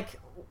have to, like,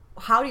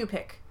 how do you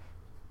pick?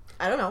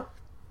 I don't know.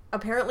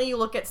 Apparently you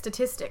look at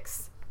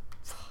statistics.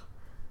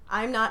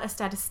 I'm not a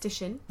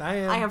statistician. I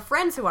am. I have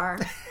friends who are.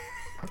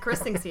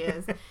 Chris thinks he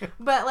is.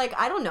 But, like,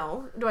 I don't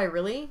know. Do I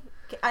really?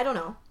 I don't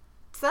know.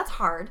 So that's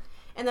hard.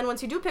 And then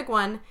once you do pick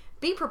one,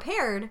 be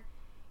prepared.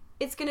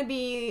 It's going to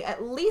be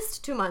at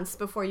least 2 months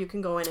before you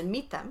can go in and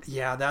meet them.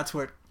 Yeah, that's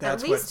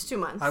at least 2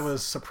 months. I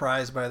was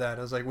surprised by that.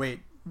 I was like, wait,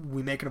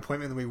 we make an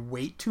appointment and we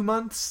wait 2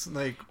 months?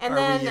 Like, and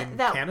are we in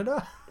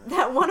Canada?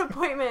 That one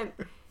appointment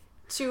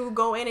to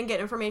go in and get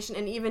information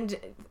and even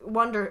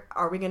wonder,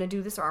 are we going to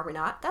do this or are we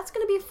not? That's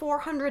going to be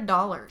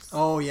 $400.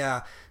 Oh,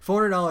 yeah.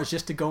 $400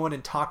 just to go in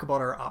and talk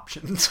about our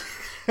options.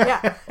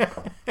 Yeah.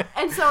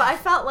 And so I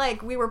felt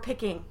like we were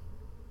picking.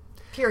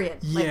 Period.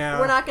 Yeah.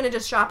 Like, we're not going to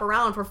just shop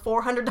around for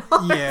 $400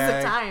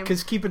 a time.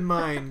 Because keep in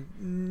mind,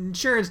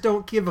 insurance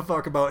don't give a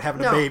fuck about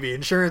having a baby.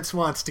 Insurance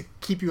wants to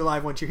keep you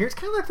alive once you're here. It's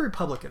kind of like the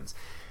Republicans.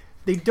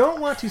 They don't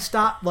want to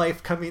stop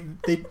life coming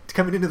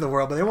into the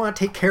world, but they want to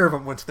take care of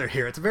them once they're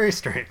here. It's very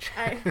strange.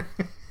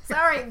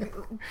 Sorry,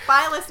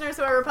 bye listeners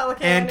who are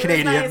Republican and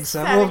Canadians.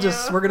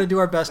 Nice we're gonna do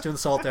our best to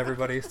insult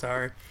everybody.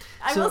 Sorry.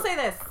 I will say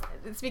this.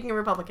 Speaking of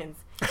Republicans,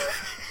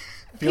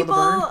 people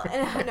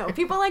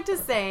like to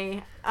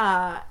say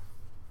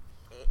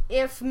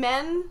if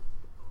men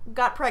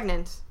got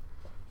pregnant,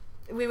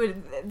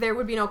 there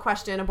would be no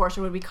question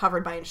abortion would be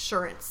covered by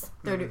insurance.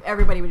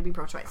 Everybody would be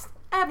pro-choice.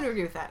 I happen to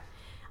agree with that.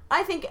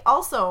 I think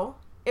also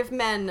if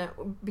men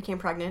became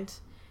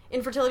pregnant,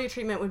 infertility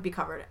treatment would be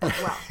covered as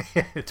well.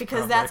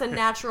 Because that's a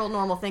natural,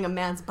 normal thing a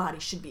man's body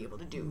should be able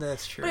to do.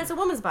 That's true. But it's a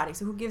woman's body,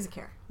 so who gives a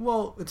care?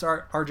 Well, it's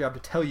our job to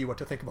tell you what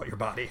to think about your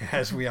body,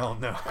 as we all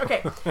know.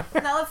 Okay,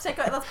 now let's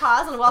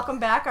pause and welcome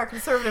back our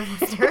conservative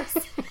listeners.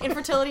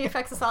 Infertility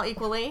affects us all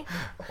equally.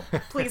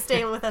 Please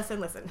stay with us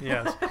and listen.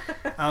 Yes.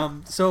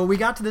 So we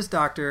got to this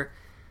doctor.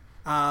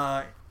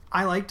 I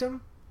liked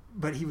him,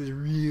 but he was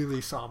really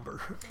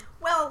somber.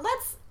 Well,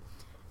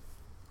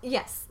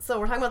 Yes, so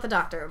we're talking about the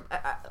doctor.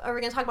 Are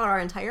we going to talk about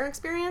our entire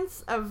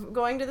experience of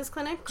going to this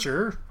clinic?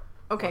 Sure.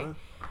 Okay.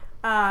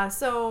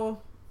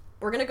 So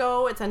we're going to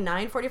go. It's a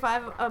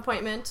 9:45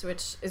 appointment,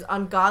 which is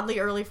ungodly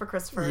early for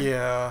Christopher.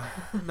 Yeah,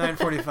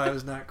 9:45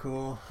 is not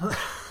cool.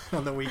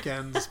 On the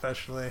weekends,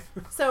 especially.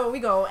 So we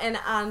go, and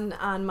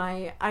on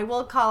my, I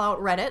will call out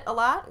Reddit a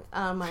lot.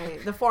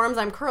 The forums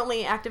I'm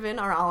currently active in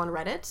are all on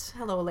Reddit.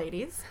 Hello,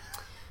 ladies.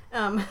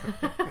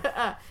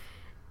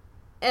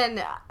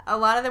 And a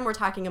lot of them were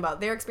talking about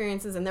their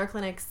experiences in their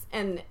clinics,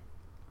 and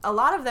a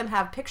lot of them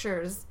have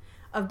pictures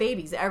of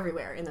babies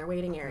everywhere in their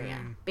waiting area.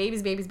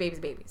 Babies, babies, babies,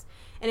 babies.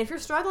 And if you're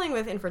struggling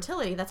with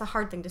infertility, that's a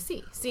hard thing to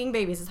see. Seeing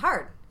babies is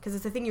hard, because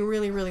it's a thing you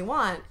really, really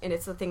want, and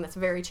it's a thing that's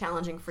very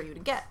challenging for you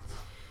to get.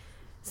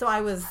 So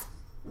I was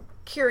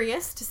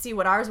curious to see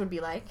what ours would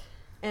be like,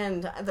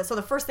 and so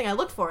the first thing I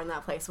looked for in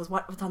that place was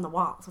what's on the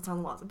walls.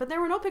 But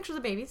there were no pictures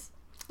of babies.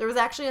 There was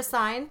actually a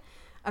sign,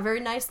 a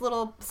very nice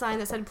little sign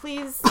that said,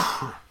 please,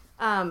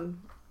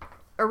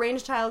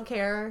 arrange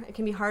childcare. It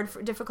can be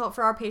difficult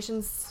for our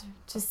patients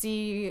to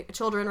see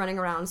children running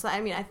around. So,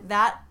 I mean,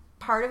 that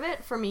part of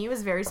it for me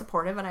was very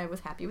supportive, and I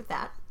was happy with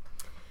that.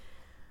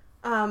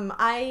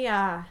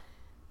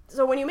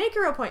 So when you make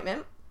your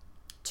appointment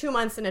 2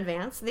 months in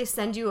advance, they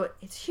send you a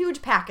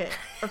huge packet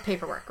of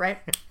paperwork, right?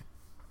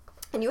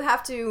 And you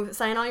have to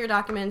sign all your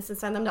documents and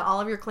send them to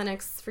all of your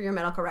clinics for your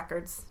medical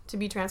records to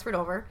be transferred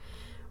over.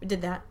 We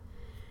did that.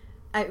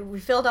 We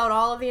filled out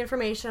all of the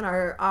information,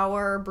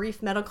 our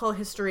brief medical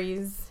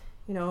histories.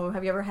 You know,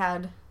 have you ever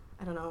had,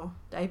 I don't know,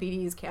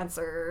 diabetes,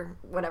 cancer,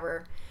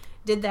 whatever.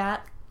 Did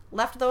that.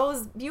 Left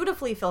those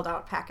beautifully filled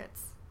out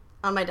packets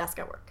on my desk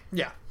at work.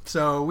 Yeah.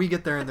 So we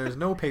get there and there's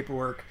no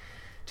paperwork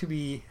to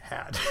be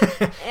had.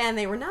 And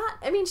they were not,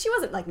 I mean, she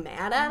wasn't like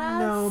mad at us.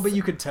 No, but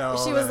you could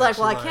tell. She was like,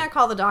 well, I can't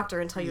call the doctor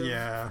until you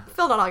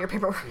filled out all your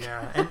paperwork.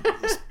 Yeah. And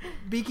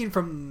speaking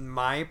from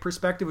my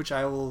perspective, which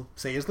I will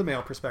say is the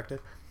male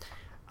perspective,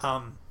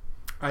 I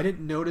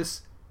didn't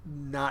notice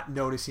not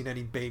noticing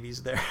any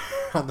babies there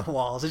on the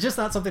walls. It's just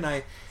not something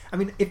I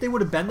mean, if they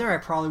would have been there, I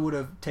probably would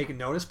have taken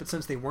notice, but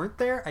since they weren't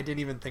there, I didn't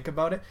even think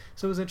about it.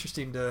 So it was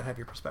interesting to have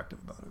your perspective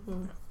about it.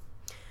 Mm.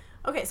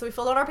 Okay, so we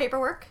filled out our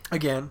paperwork.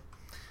 Again.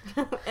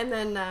 And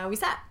then we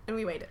sat and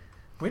we waited.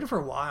 Waited for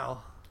a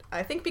while.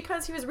 I think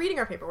because he was reading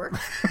our paperwork.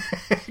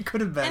 It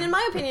could have been. And in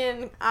my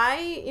opinion,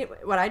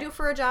 what I do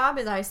for a job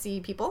is I see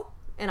people,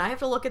 and I have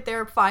to look at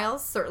their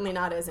files, certainly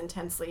not as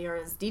intensely or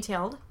as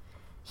detailed.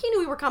 He knew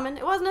we were coming.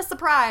 It wasn't a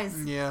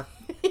surprise. Yeah.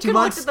 2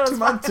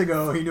 months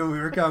ago, he knew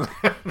we were coming.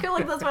 I feel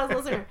like those files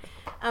listener.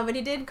 But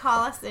he did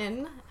call us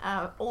in,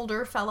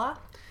 older fella.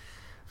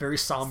 Very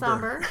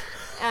somber.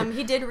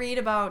 He did read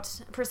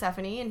about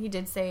Persephone, and he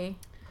did say,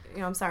 you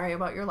know, I'm sorry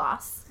about your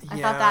loss.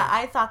 Yeah.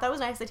 I thought that was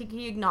nice that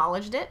he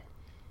acknowledged it.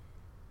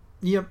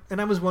 Yep, and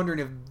I was wondering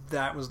if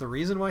that was the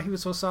reason why he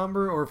was so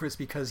somber, or if it's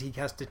because he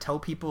has to tell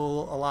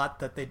people a lot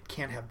that they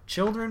can't have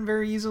children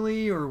very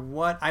easily, or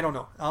what. I don't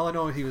know. All I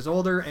know is he was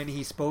older, and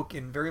he spoke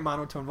in very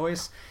monotone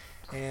voice,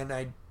 and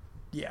it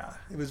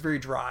was very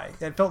dry.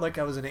 It felt like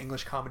I was in an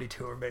English comedy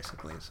tour,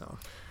 basically. So.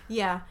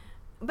 Yeah,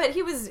 but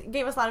he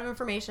gave us a lot of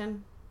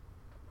information,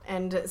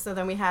 and so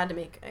then we had to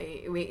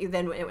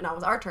then it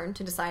was our turn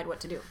to decide what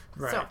to do.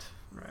 Right.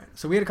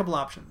 So we had a couple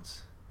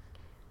options.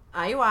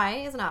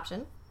 IUI is an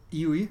option.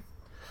 IUI.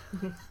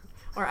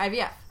 Or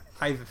IVF.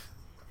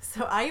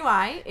 So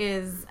IUI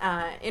is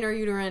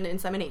intrauterine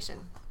insemination.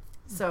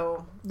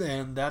 So.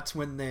 And that's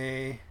when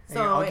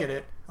I'll get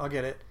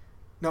it.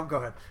 No, go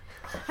ahead.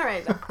 All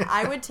right.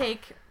 I would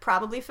take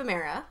probably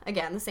Femara,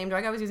 again, the same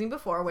drug I was using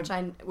before,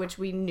 which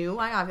we knew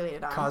I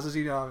ovulated on. Causes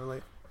you to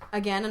ovulate.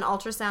 Again, an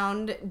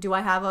ultrasound. Do I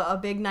have a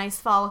big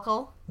nice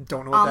follicle?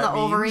 Don't know what that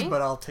means, ovary?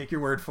 But I'll take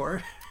your word for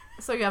it.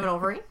 So you have an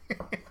ovary.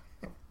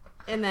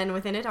 And then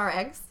within it are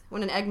eggs.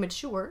 When an egg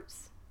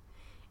matures,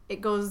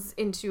 it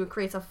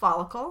creates a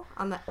follicle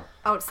on the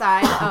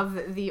outside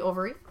of the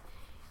ovary.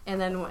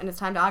 And then when it's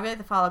time to ovulate,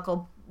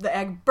 the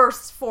egg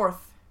bursts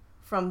forth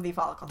from the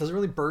follicle. Does it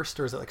really burst,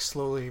 or is it like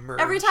slowly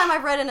emerge? Every time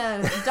I've read in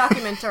a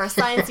document or a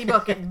sciencey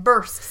book, it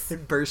bursts.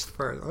 It bursts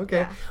first. Okay.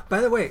 Yeah. By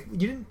the way,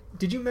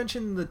 did you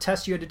mention the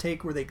test you had to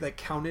take where they like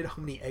counted how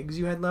many eggs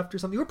you had left or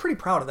something? You were pretty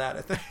proud of that,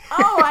 I think.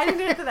 Oh, I didn't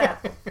get into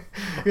that.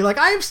 You're like,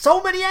 I have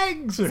so many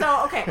eggs.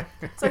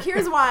 So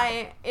here's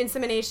why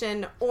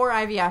insemination or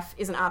IVF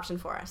is an option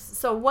for us.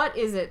 So what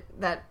is it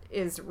that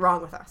is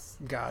wrong with us?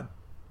 God.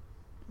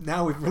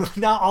 Now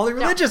all the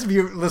religious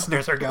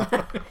listeners are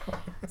gone.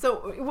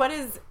 So what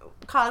is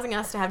causing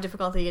us to have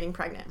difficulty getting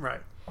pregnant?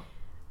 Right.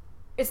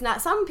 It's not.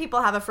 Some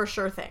people have a for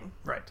sure thing.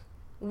 Right.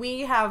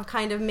 We have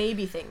kind of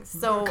maybe things.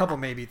 So a couple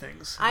maybe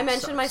things. I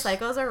mentioned my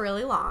cycles are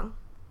really long,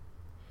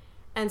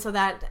 and so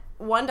that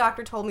one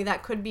doctor told me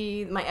that could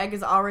be my egg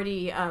is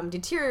already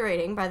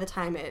deteriorating by the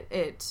time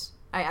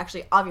I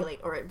actually ovulate,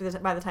 or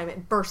by the time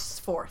it bursts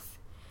forth.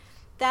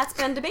 That's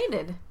been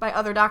debated by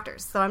other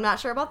doctors, so I'm not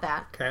sure about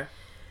that. Okay.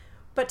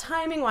 But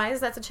timing-wise,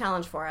 that's a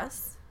challenge for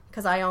us,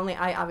 because I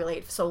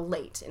ovulate so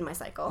late in my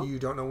cycle. You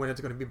don't know when it's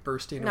going to be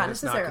bursting and when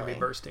it's not going to be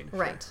bursting.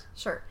 Right,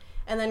 sure.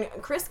 And then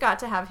Chris got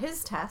to have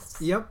his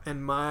tests. Yep,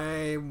 and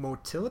my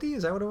motility,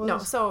 is that what it was? No,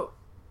 so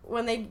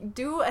when they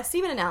do a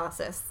semen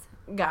analysis,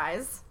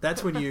 guys...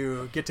 That's when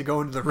you get to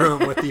go into the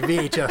room with the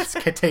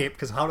VHS tape,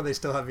 because how do they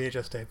still have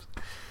VHS tapes?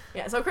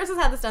 Yeah, so Chris has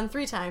had this done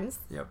 3 times.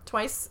 Yep.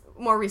 Twice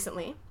more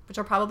recently, which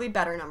are probably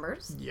better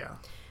numbers. Yeah.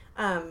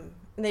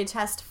 They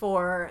test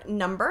for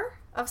number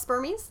of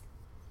spermies,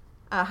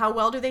 how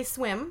well do they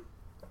swim,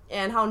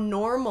 and how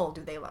normal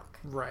do they look.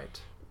 Right.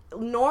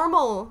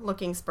 Normal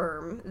looking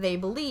sperm, they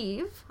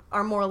believe,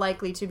 are more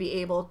likely to be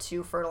able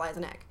to fertilize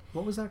an egg.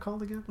 What was that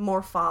called again?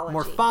 Morphology.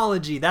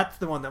 Morphology, that's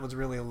the one that was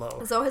really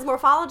low. So his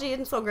morphology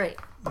isn't so great.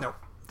 No,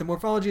 the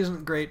morphology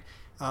isn't great.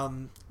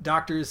 Some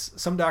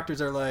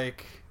doctors are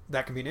like,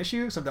 that can be an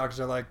issue. Some doctors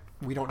are like,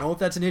 we don't know if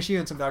that's an issue.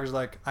 And some doctors are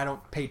like, I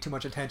don't pay too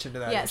much attention to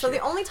that issue. So the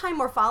only time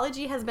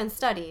morphology has been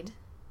studied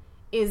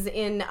is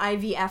in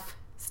IVF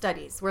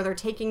studies, where they're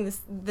taking the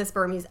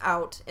spermies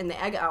out and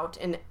the egg out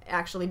and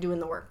actually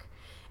doing the work.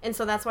 And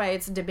so that's why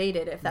it's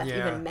debated if that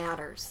Yeah. even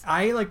matters.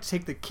 I like to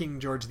take the King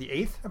George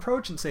VIII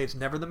approach and say it's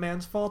never the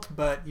man's fault,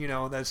 but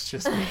that's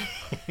just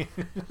me.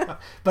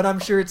 But I'm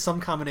sure it's some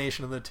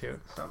combination of the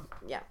two. So.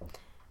 Yeah.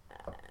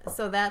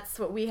 So that's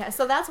what we have.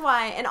 So that's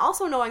why, and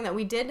also knowing that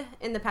we did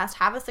in the past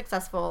have a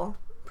successful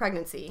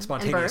pregnancy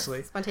and birth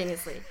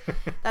spontaneously.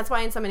 That's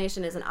why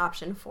insemination is an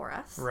option for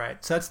us.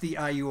 Right. So that's the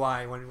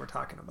IUI when we're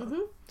talking about.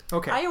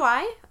 Okay.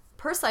 IUI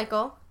per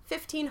cycle,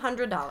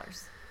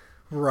 $1,500.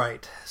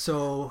 Right.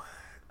 So.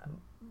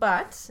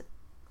 But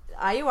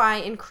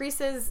IUI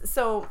increases.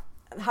 So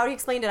how he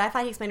explained it, I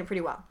thought he explained it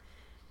pretty well.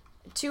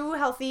 Two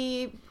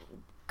healthy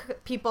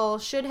people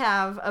should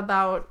have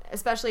about,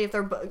 especially if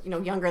they're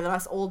younger than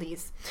us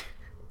oldies,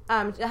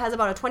 it has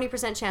about a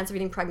 20% chance of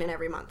getting pregnant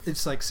every month.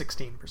 It's like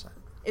 16%.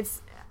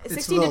 It's It's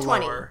 16 to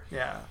 20. Lower.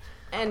 Yeah.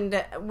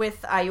 And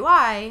with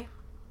IUI,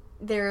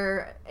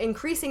 they're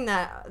increasing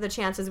the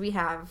chances we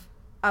have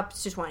up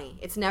to 20.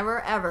 It's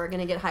never ever going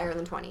to get higher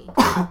than 20.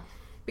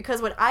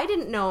 Because what I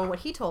didn't know, what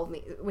he told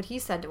me, what he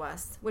said to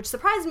us, which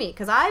surprised me,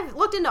 because I've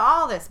looked into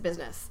all this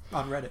business.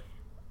 On Reddit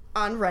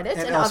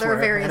And other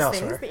various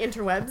things, the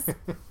interwebs,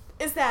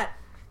 is that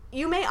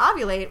you may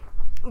ovulate,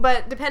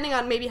 but depending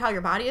on maybe how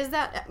your body is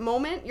that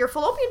moment, your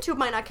fallopian tube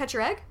might not catch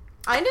your egg.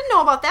 I didn't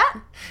know about that.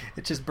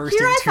 It's just bursting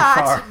Here I too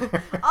thought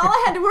far. all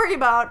I had to worry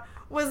about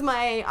was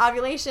my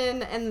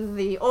ovulation and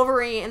the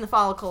ovary and the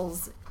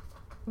follicles.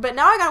 But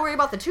now I got to worry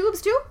about the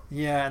tubes too?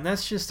 Yeah, and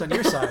that's just on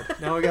your side.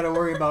 Now we got to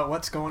worry about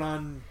what's going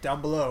on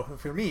down below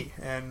for me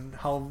and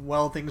how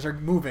well things are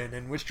moving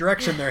and which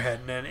direction they're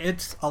heading. And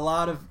it's a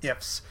lot of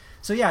ifs.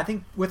 So yeah, I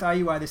think with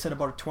IUI they said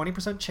about a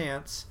 20%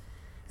 chance.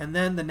 And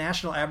then the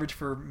national average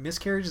for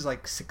miscarriage is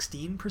like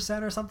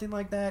 16% or something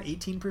like that,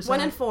 18%.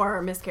 1 in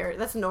 4 miscarriage.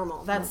 That's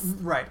normal. That's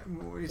right.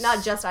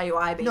 not just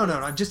IUI babies. No.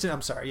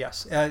 I'm sorry.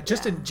 Yes,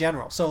 just in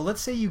general. So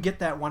let's say you get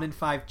that 1 in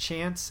 5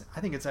 chance.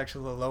 I think it's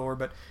actually a little lower,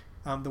 but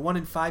the 1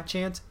 in 5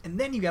 chance, and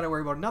then you got to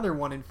worry about another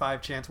 1 in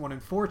 5 chance, 1 in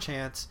 4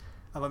 chance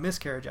of a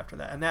miscarriage after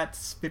that, and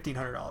that's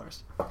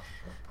 $1,500.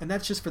 And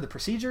that's just for the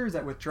procedure. Is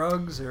that with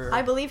drugs or?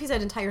 I believe he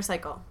said entire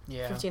cycle.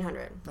 Yeah,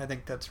 $1,500. I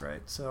think that's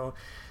right. So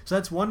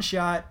that's one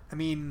shot. I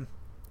mean,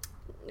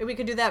 we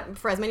could do that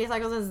for as many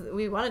cycles as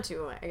we wanted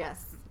to. I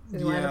guess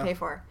we wanted to pay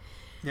for.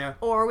 Yeah.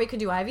 Or we could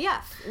do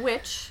IVF,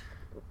 which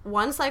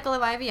one cycle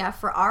of IVF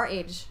for our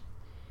age.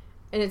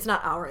 And it's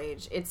not our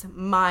age; it's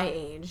my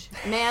age.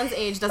 Man's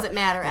age doesn't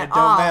matter at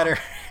all. It don't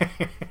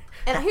matter.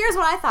 And here's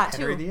what I thought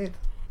Henry too. VIII.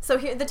 So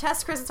here, the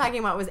test Chris is talking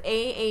about was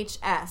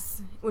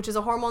AHS, which is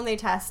a hormone they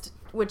test,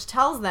 which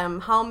tells them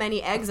how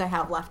many eggs I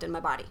have left in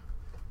my body.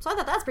 So I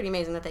thought that's pretty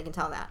amazing that they can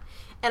tell that.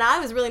 And I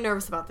was really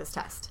nervous about this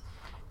test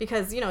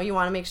because you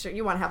want to make sure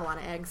you want to have a lot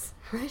of eggs,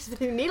 right?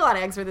 You need a lot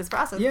of eggs for this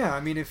process. Yeah, I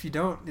mean, if you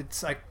don't,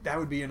 it's like that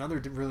would be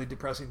another really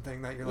depressing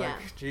thing that you're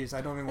like, geez, I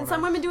don't even want to. And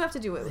some women do have to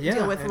deal with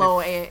and low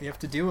you have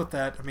to deal with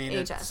that. I mean,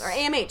 AHS or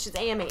AMH. It's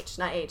AMH,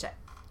 not AHS.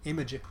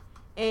 Image.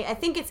 I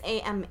think it's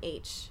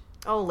AMH.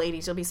 Oh,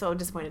 ladies, you'll be so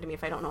disappointed in me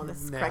if I don't know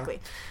this correctly.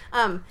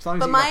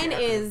 But mine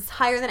is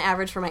higher than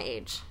average for my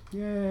age.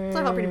 Yay. So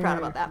I felt pretty proud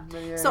about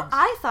that. So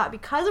I thought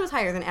because it was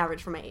higher than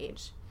average for my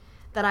age,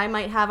 that I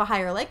might have a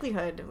higher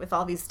likelihood with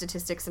all these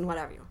statistics and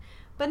whatever.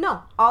 But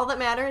no, all that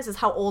matters is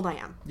how old I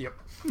am. Yep.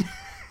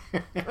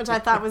 Which I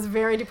thought was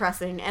very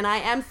depressing. And I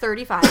am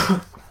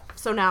 35.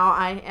 So now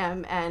I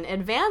am an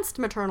advanced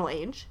maternal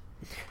age.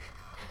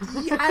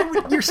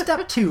 Yeah, you're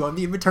step 2 on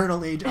the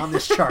maternal age on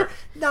this chart.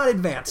 Not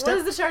advanced. What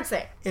does the chart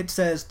say? It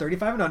says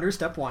 35 and under is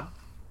step 1.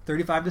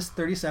 35 to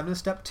 37 is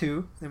step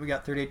 2. Then we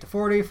got 38 to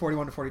 40,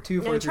 41 to 42.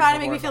 You're trying to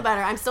make me feel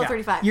better. I'm still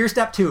 35. You're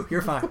step 2.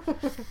 You're fine.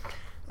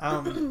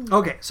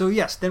 Okay, so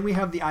yes, then we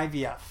have the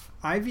IVF.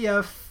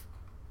 IVF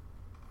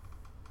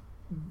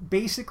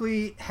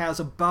basically has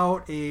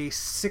about a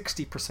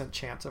 60%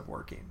 chance of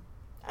working.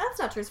 That's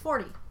not true. It's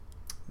 40.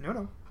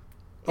 No.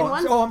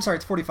 I'm sorry.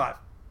 It's 45.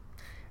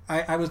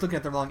 I was looking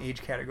at the wrong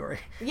age category.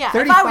 Yeah,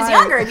 35, if I was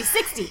younger, it'd be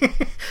 60.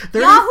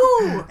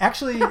 Yahoo!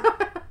 Actually...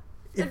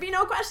 There'd be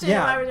no question if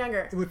I was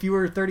younger. If you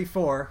were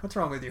 34, what's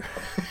wrong with you?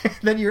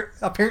 Then your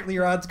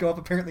odds go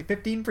up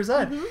 15%.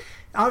 Mm-hmm.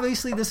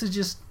 Obviously, this is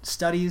just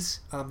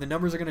studies. The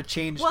numbers are going to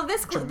change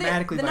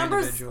dramatically by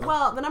individual.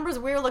 Well, the numbers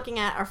we're looking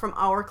at are from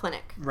our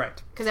clinic.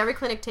 Right. Because every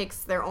clinic takes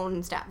their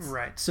own stats.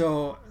 Right.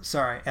 So,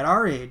 sorry, at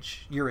our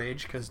age, your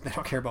age, because they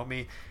don't care about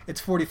me, it's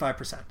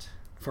 45%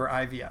 for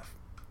IVF.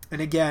 And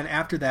again,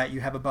 after that,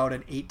 you have about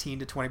an 18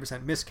 to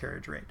 20%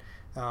 miscarriage rate.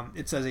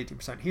 It says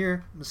 18%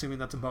 here. I'm assuming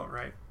that's about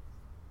right.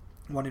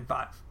 1 in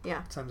 5.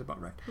 Yeah. Sounds about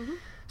right. Mm-hmm.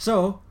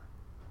 So,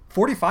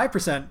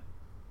 45%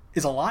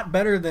 is a lot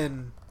better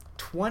than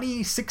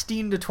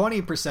 16 to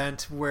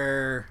 20%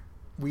 where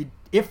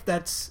if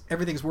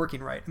everything's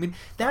working right. I mean,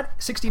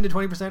 that 16 to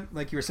 20%,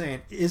 like you were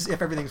saying, is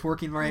if everything's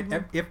working right,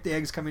 if the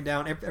egg's coming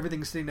down, if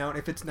everything's sitting down,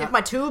 if it's not... If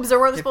my tubes are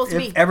where they're supposed to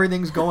be. If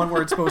everything's going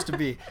where it's supposed to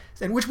be.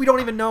 And which we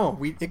don't even know.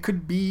 It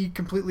could be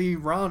completely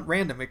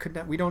random.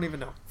 We don't even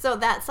know. So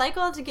that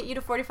cycle to get you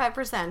to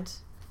 45%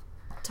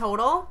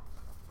 total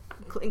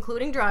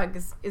including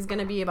drugs, is going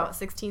to be about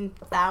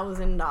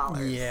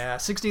 $16,000. Yeah,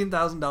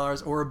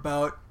 $16,000 or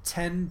about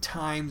 10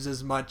 times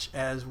as much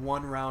as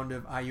one round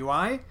of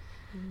IUI.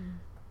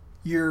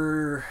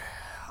 Your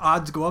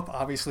odds go up,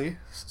 obviously,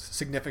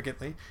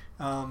 significantly.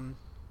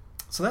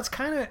 So that's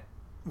kind of,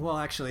 well,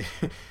 actually,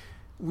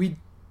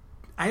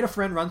 I had a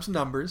friend run some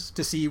numbers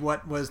to see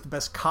what was the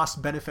best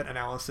cost-benefit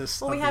analysis.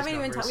 Well, of we these haven't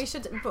even numbers. we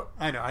should.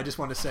 I know. I just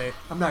want to say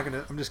I'm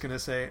just gonna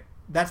say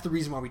that's the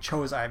reason why we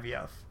chose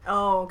IVF.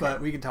 Oh, okay.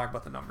 But we can talk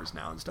about the numbers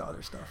now instead of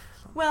other stuff.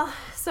 Well,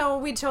 so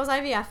we chose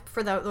IVF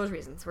for those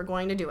reasons. We're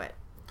going to do it.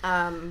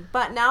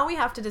 But now we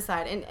have to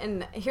decide.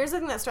 And here's the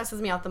thing that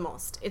stresses me out the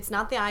most. It's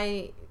not the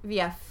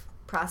IVF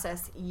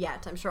process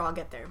yet. I'm sure I'll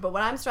get there. But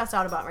what I'm stressed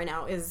out about right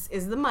now is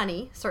the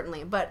money,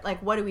 certainly. But,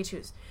 like, what do we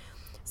choose?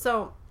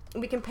 So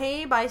we can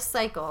pay by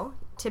cycle.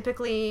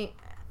 Typically,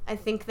 I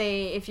think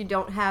if you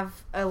don't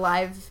have a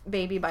live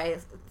baby by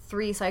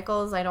 3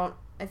 cycles, I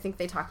think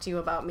they talk to you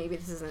about maybe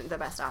this isn't the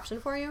best option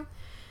for you.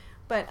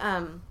 But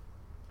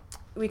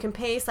we can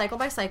pay cycle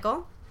by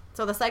cycle.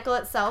 So the cycle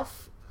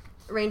itself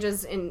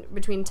ranges in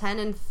between 10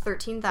 and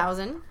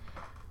 13,000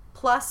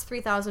 plus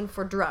 3,000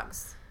 for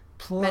drugs.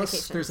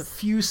 Plus, there's a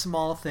few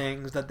small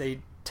things that they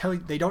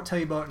don't tell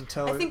you about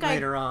until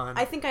later on.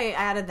 I think I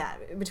added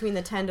that between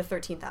the 10 to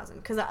 13,000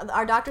 because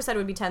our doctor said it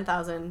would be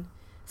 10,000.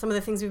 Some of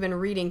the things we've been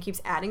reading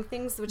keeps adding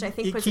things, which I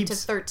think puts it to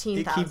 13,000.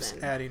 It keeps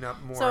adding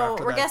up more. So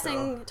after we're that,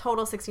 guessing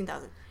total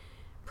 16,000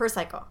 per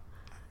cycle.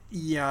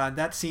 Yeah,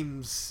 that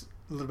seems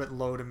a little bit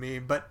low to me,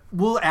 but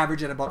we'll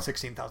average at about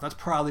 16,000. That's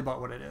probably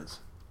about what it is.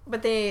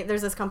 But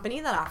there's this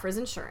company that offers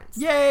insurance.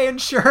 Yay,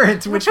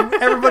 insurance, which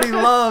everybody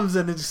loves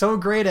and is so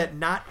great at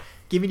not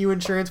giving you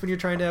insurance when you're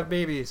trying to have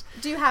babies.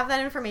 Do you have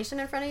that information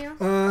in front of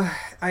you?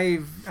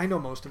 I know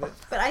most of it.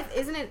 But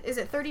is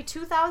it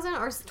 32,000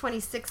 or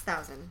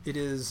 26,000? It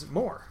is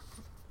more.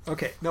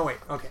 Okay, no wait.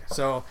 Okay,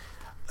 so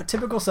a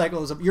typical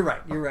cycle is you're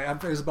right.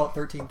 It was about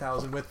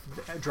 13,000 with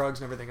drugs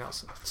and everything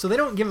else. So they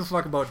don't give a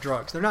fuck about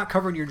drugs. They're not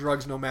covering your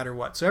drugs no matter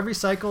what. So every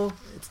cycle,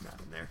 it's not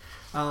in there.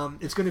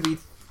 It's going to be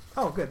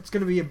good. It's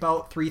going to be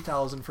about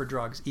 3,000 for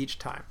drugs each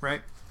time,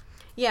 right?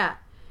 Yeah.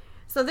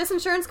 So this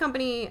insurance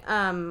company,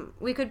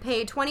 we could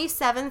pay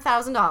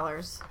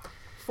 $27,000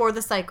 for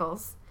the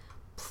cycles,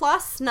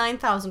 plus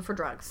 $9,000 for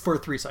drugs. For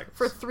 3 cycles.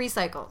 For 3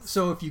 cycles.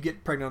 So if you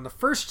get pregnant on the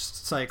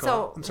first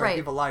cycle,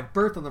 give a live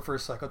birth on the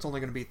first cycle, it's only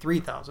going to be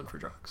 $3,000 for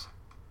drugs.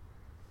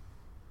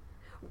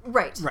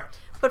 Right.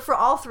 But for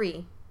all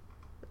 3,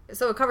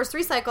 so it covers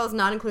 3 cycles,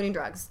 not including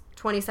drugs,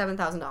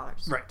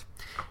 $27,000. Right.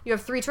 You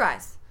have 3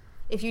 tries.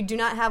 If you do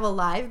not have a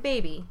live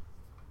baby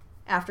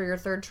after your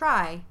 3rd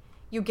try,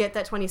 you get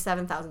that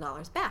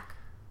 $27,000 back.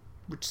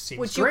 Which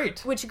seems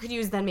great. Which you could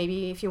use then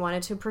maybe if you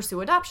wanted to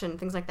pursue adoption,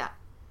 things like that.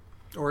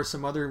 Or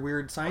some other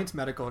weird science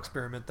medical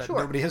experiment that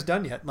nobody has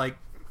done yet, like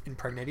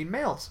impregnating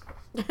males.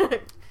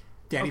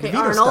 Danny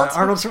DeVito style.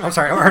 Arnold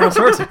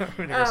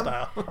Schwarzenegger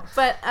style.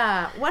 But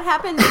what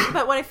happens?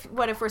 But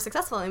what if we're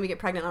successful and we get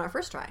pregnant on our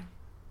first try?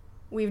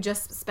 We've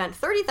just spent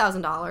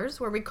 $30,000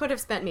 where we could have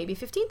spent maybe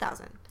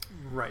 $15,000.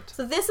 Right.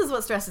 So this is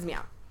what stresses me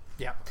out.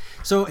 Yeah.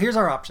 So here's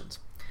our options.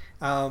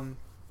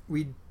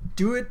 We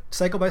do it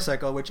cycle by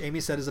cycle, which Amy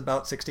said is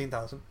about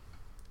 16,000.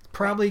 It's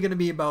probably going to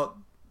be about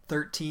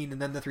 13,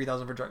 and then the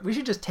 3,000 for drugs. We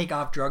should just take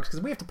off drugs because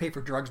we have to pay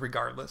for drugs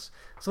regardless.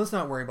 So let's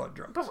not worry about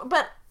drugs.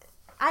 But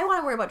I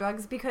want to worry about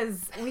drugs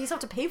because we still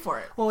have to pay for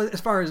it. Well, as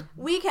far as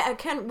we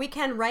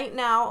can right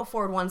now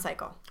afford 1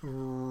 cycle,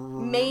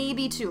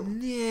 maybe 2.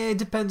 Yeah, it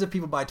depends if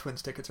people buy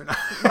twins tickets or not.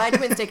 Buy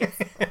twins tickets.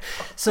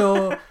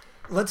 So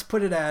let's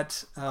put it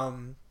at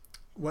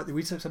what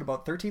we said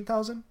about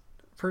 13,000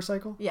 per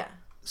cycle. Yeah.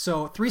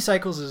 So 3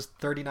 cycles is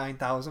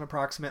 39,000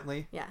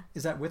 approximately. Yeah.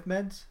 Is that with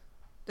meds?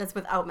 That's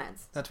without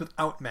meds. That's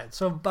without meds.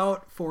 So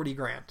about 40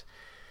 grand.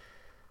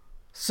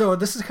 So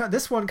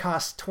this one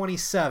costs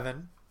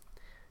 27,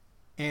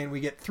 and we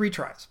get 3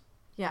 tries.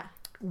 Yeah.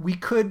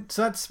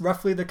 So that's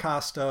roughly the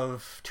cost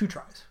of 2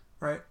 tries,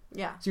 right?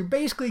 Yeah. So you're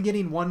basically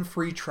getting 1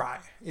 free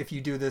try if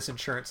you do this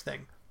insurance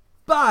thing.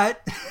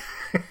 But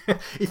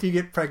if you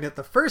get pregnant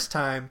the first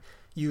time,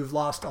 you've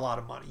lost a lot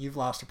of money. You've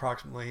lost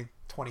approximately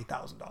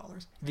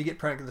 $20,000. If you get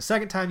pregnant the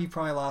second time, you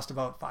probably lost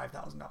about $5,000,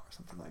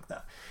 something like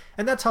that.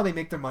 And that's how they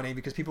make their money,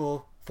 because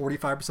people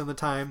 45% of the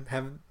time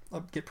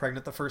get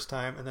pregnant the first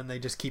time, and then they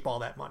just keep all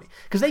that money.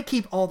 Because they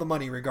keep all the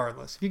money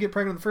regardless. If you get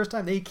pregnant the first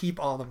time, they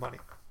keep all the money.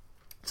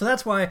 So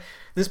that's why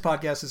this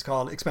podcast is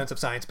called Expensive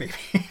Science Baby.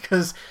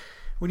 Because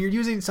when you're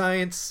using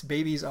science,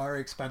 babies are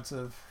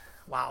expensive.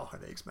 Wow, are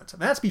they expensive?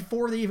 And that's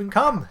before they even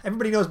come.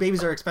 Everybody knows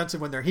babies are expensive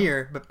when they're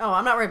here, but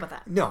I'm not worried about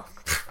that. No,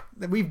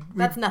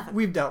 that's nothing.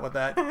 We've dealt with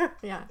that.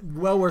 Yeah,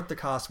 well worth the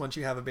cost once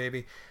you have a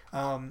baby.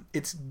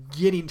 It's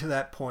getting to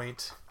that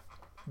point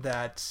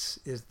that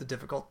is the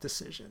difficult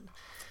decision,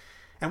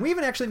 and we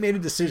haven't actually made a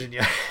decision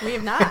yet. We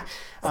have not.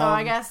 So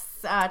I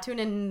guess tune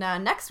in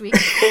next week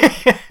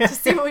to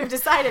see what we've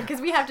decided, because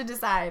we have to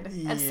decide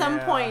at some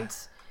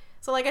point.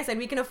 So, like I said,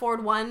 we can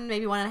afford 1,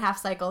 maybe 1.5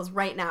 cycles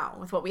right now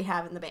with what we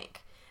have in the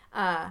bank.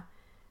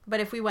 But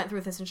if we went through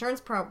with this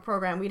insurance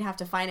program, we'd have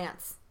to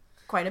finance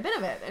quite a bit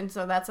of it. And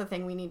so that's a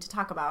thing we need to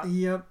talk about.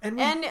 Yep.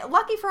 And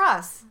lucky for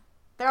us,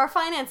 there are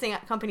financing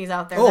companies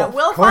out there that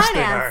will of course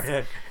finance.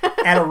 they are.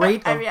 At a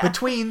rate of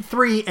between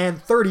 3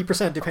 and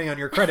 30%, depending on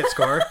your credit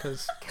score,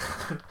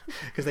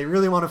 because they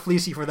really want to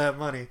fleece you for that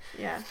money.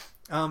 Yeah.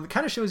 It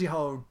kind of shows you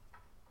how...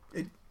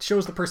 It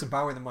shows the person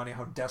borrowing the money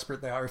how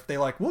desperate they are. If they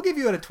we'll give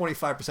you at a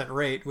 25%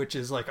 rate, which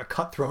is like a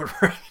cutthroat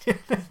rate.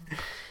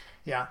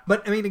 Yeah.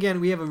 But, I mean, again,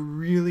 we have a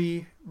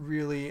really,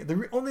 really...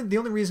 The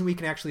only reason we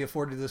can actually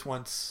afford to do this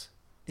once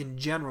in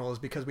general is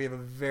because we have a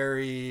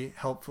very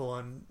helpful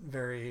and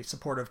very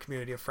supportive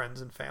community of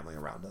friends and family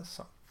around us.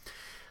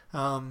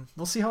 So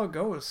we'll see how it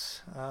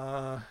goes.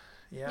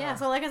 Yeah,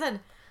 so like I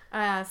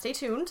said, stay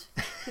tuned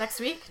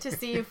next week to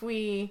see if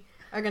we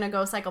are going to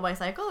go cycle by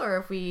cycle or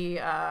if we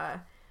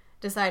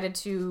decided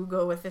to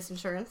go with this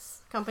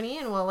insurance company,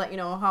 and we'll let you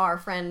know how our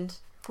friend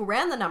who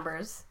ran the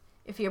numbers,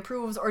 if he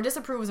approves or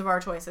disapproves of our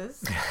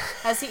choices,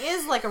 as he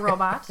is like a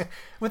robot.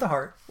 With a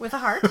heart. With a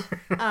heart.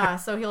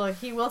 So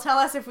he will tell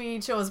us if we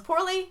chose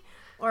poorly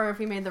or if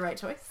we made the right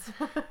choice.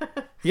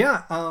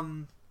 Yeah,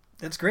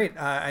 that's great.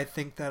 I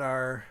think that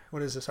our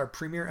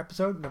premiere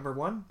episode, number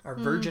 1, our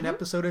virgin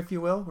episode, if you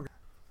will.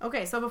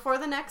 Okay, so before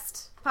the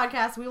next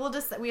podcast, we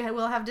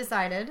will have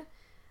decided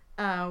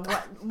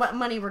what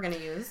money we're going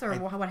to use or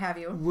what have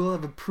you. We'll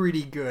have a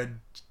pretty good...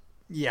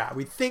 Yeah,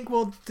 we think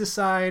we'll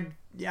decide...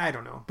 Yeah, I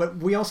don't know. But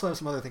we also have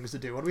some other things to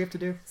do. What do we have to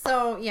do?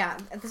 So, yeah.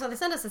 So they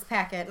sent us this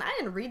packet, and I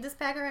didn't read this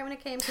packet right when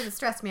it came because it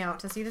stressed me out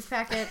to see this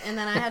packet. And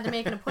then I had to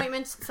make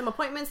some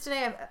appointments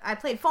today. I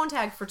played phone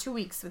tag for 2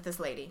 weeks with this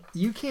lady.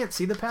 You can't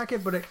see the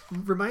packet, but it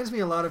reminds me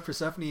a lot of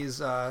Persephone's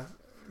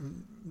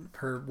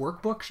her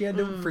workbook she had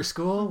to, for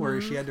school, where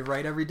she had to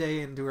write every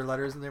day and do her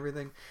letters and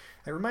everything.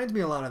 It reminds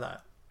me a lot of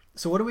that.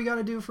 So what do we got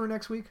to do for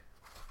next week?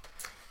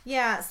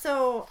 Yeah,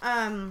 so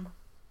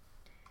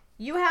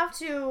you have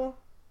to...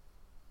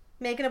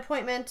 make an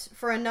appointment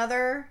for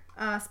another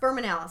sperm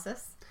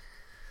analysis.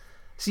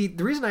 See,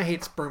 the reason I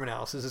hate sperm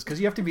analysis is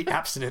because you have to be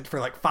abstinent for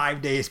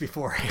 5 days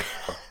beforehand.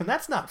 And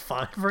that's not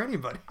fun for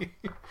anybody.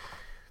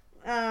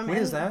 When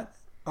is that?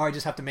 Oh, I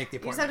just have to make the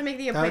appointment. You just have to make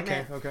the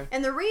appointment. Okay.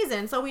 And the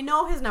reason, so we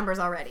know his numbers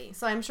already,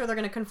 so I'm sure they're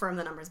going to confirm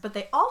the numbers. But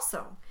they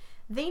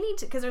need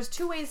to, because there's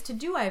 2 ways to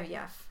do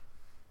IVF,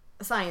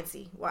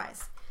 science-y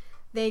wise.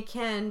 They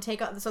can take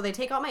out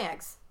my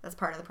eggs. That's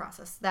part of the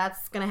process.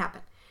 That's going to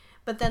happen.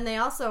 But then they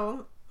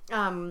also...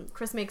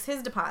 Chris makes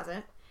his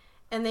deposit,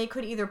 and they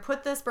could either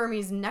put the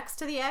spermies next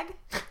to the egg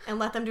and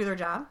let them do their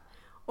job,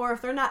 or if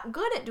they're not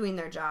good at doing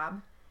their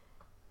job,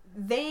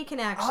 they can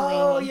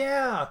actually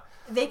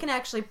they can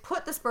actually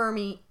put the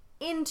spermie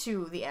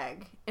into the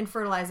egg and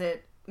fertilize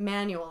it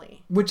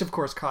manually, which of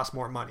course costs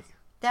more money.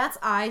 That's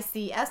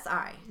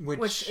ICSI,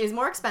 which is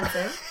more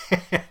expensive.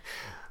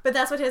 But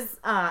that's what his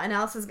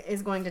analysis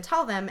is going to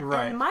tell them.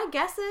 Right. And my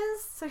guess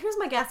is, so here's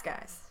my guess,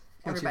 guys,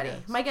 everybody.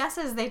 My guess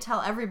is they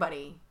tell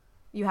everybody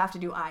you have to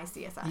do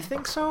ICSI. You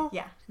think so?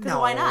 Yeah. Because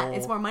why not?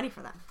 It's more money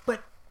for them.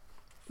 But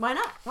why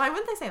not? Why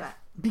wouldn't they say that?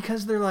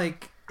 Because they're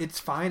like, it's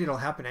fine, it'll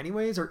happen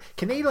anyways? Or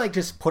can they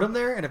just put them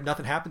there, and if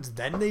nothing happens,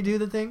 then they do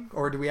the thing?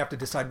 Or do we have to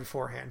decide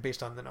beforehand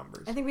based on the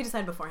numbers? I think we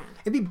decide beforehand.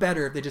 It'd be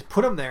better if they just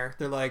put them there.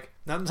 They're like,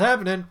 nothing's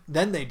happening.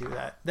 Then they do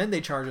that. Then they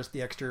charge us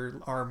the extra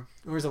arm.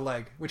 Where's the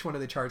leg? Which one do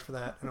they charge for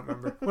that? I don't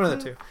remember. One of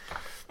the two.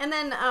 And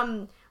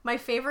then my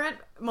favorite,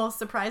 most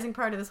surprising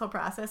part of this whole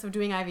process of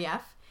doing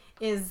IVF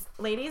is,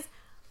 ladies...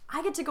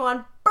 I get to go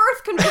on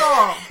birth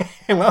control.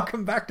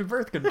 Welcome back to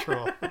birth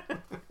control.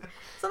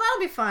 So that'll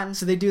be fun.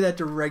 So they do that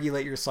to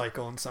regulate your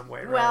cycle in some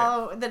way, right?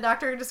 Well, the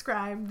doctor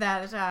described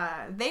that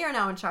they are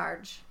now in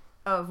charge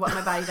of what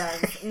my body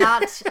does,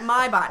 not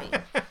my body.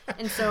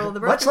 And so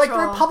the birth control... Much like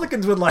the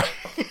Republicans would like.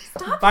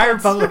 Stop By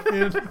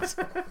Republicans.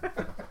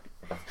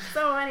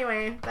 So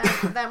anyway,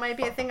 that might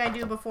be a thing I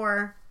do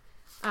before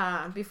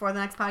the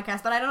next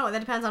podcast. But I don't know. That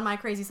depends on my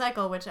crazy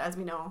cycle, which, as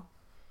we know...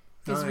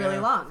 It's really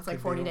long. It's like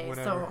 40 days.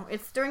 Whatever. So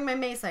it's during my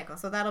May cycle.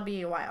 So that'll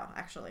be a while,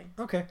 actually.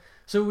 Okay.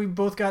 So we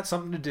both got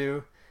something to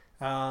do.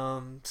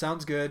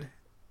 Sounds good.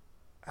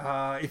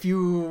 If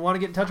you want to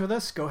get in touch with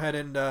us, go ahead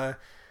and... oh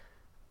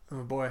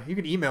boy, you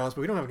can email us,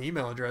 but we don't have an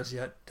email address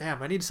yet.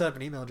 Damn, I need to set up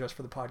an email address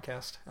for the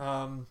podcast.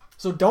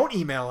 So don't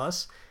email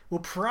us.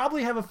 We'll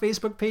probably have a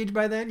Facebook page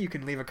by then. You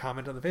can leave a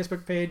comment on the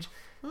Facebook page.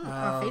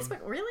 Our Facebook?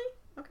 Really?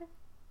 Okay.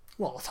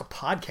 Well, it's a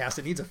podcast.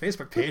 It needs a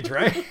Facebook page,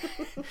 right?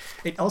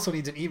 It also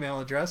needs an email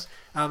address.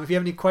 If you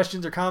have any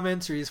questions or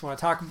comments, or you just want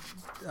to talk,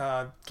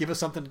 give us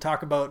something to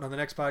talk about on the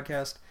next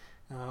podcast,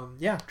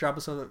 drop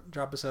us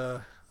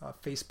a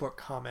Facebook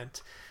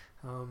comment.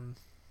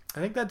 I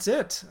think that's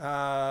it. You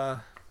got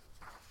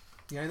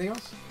anything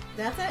else?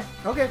 That's it.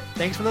 Okay.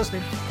 Thanks for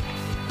listening.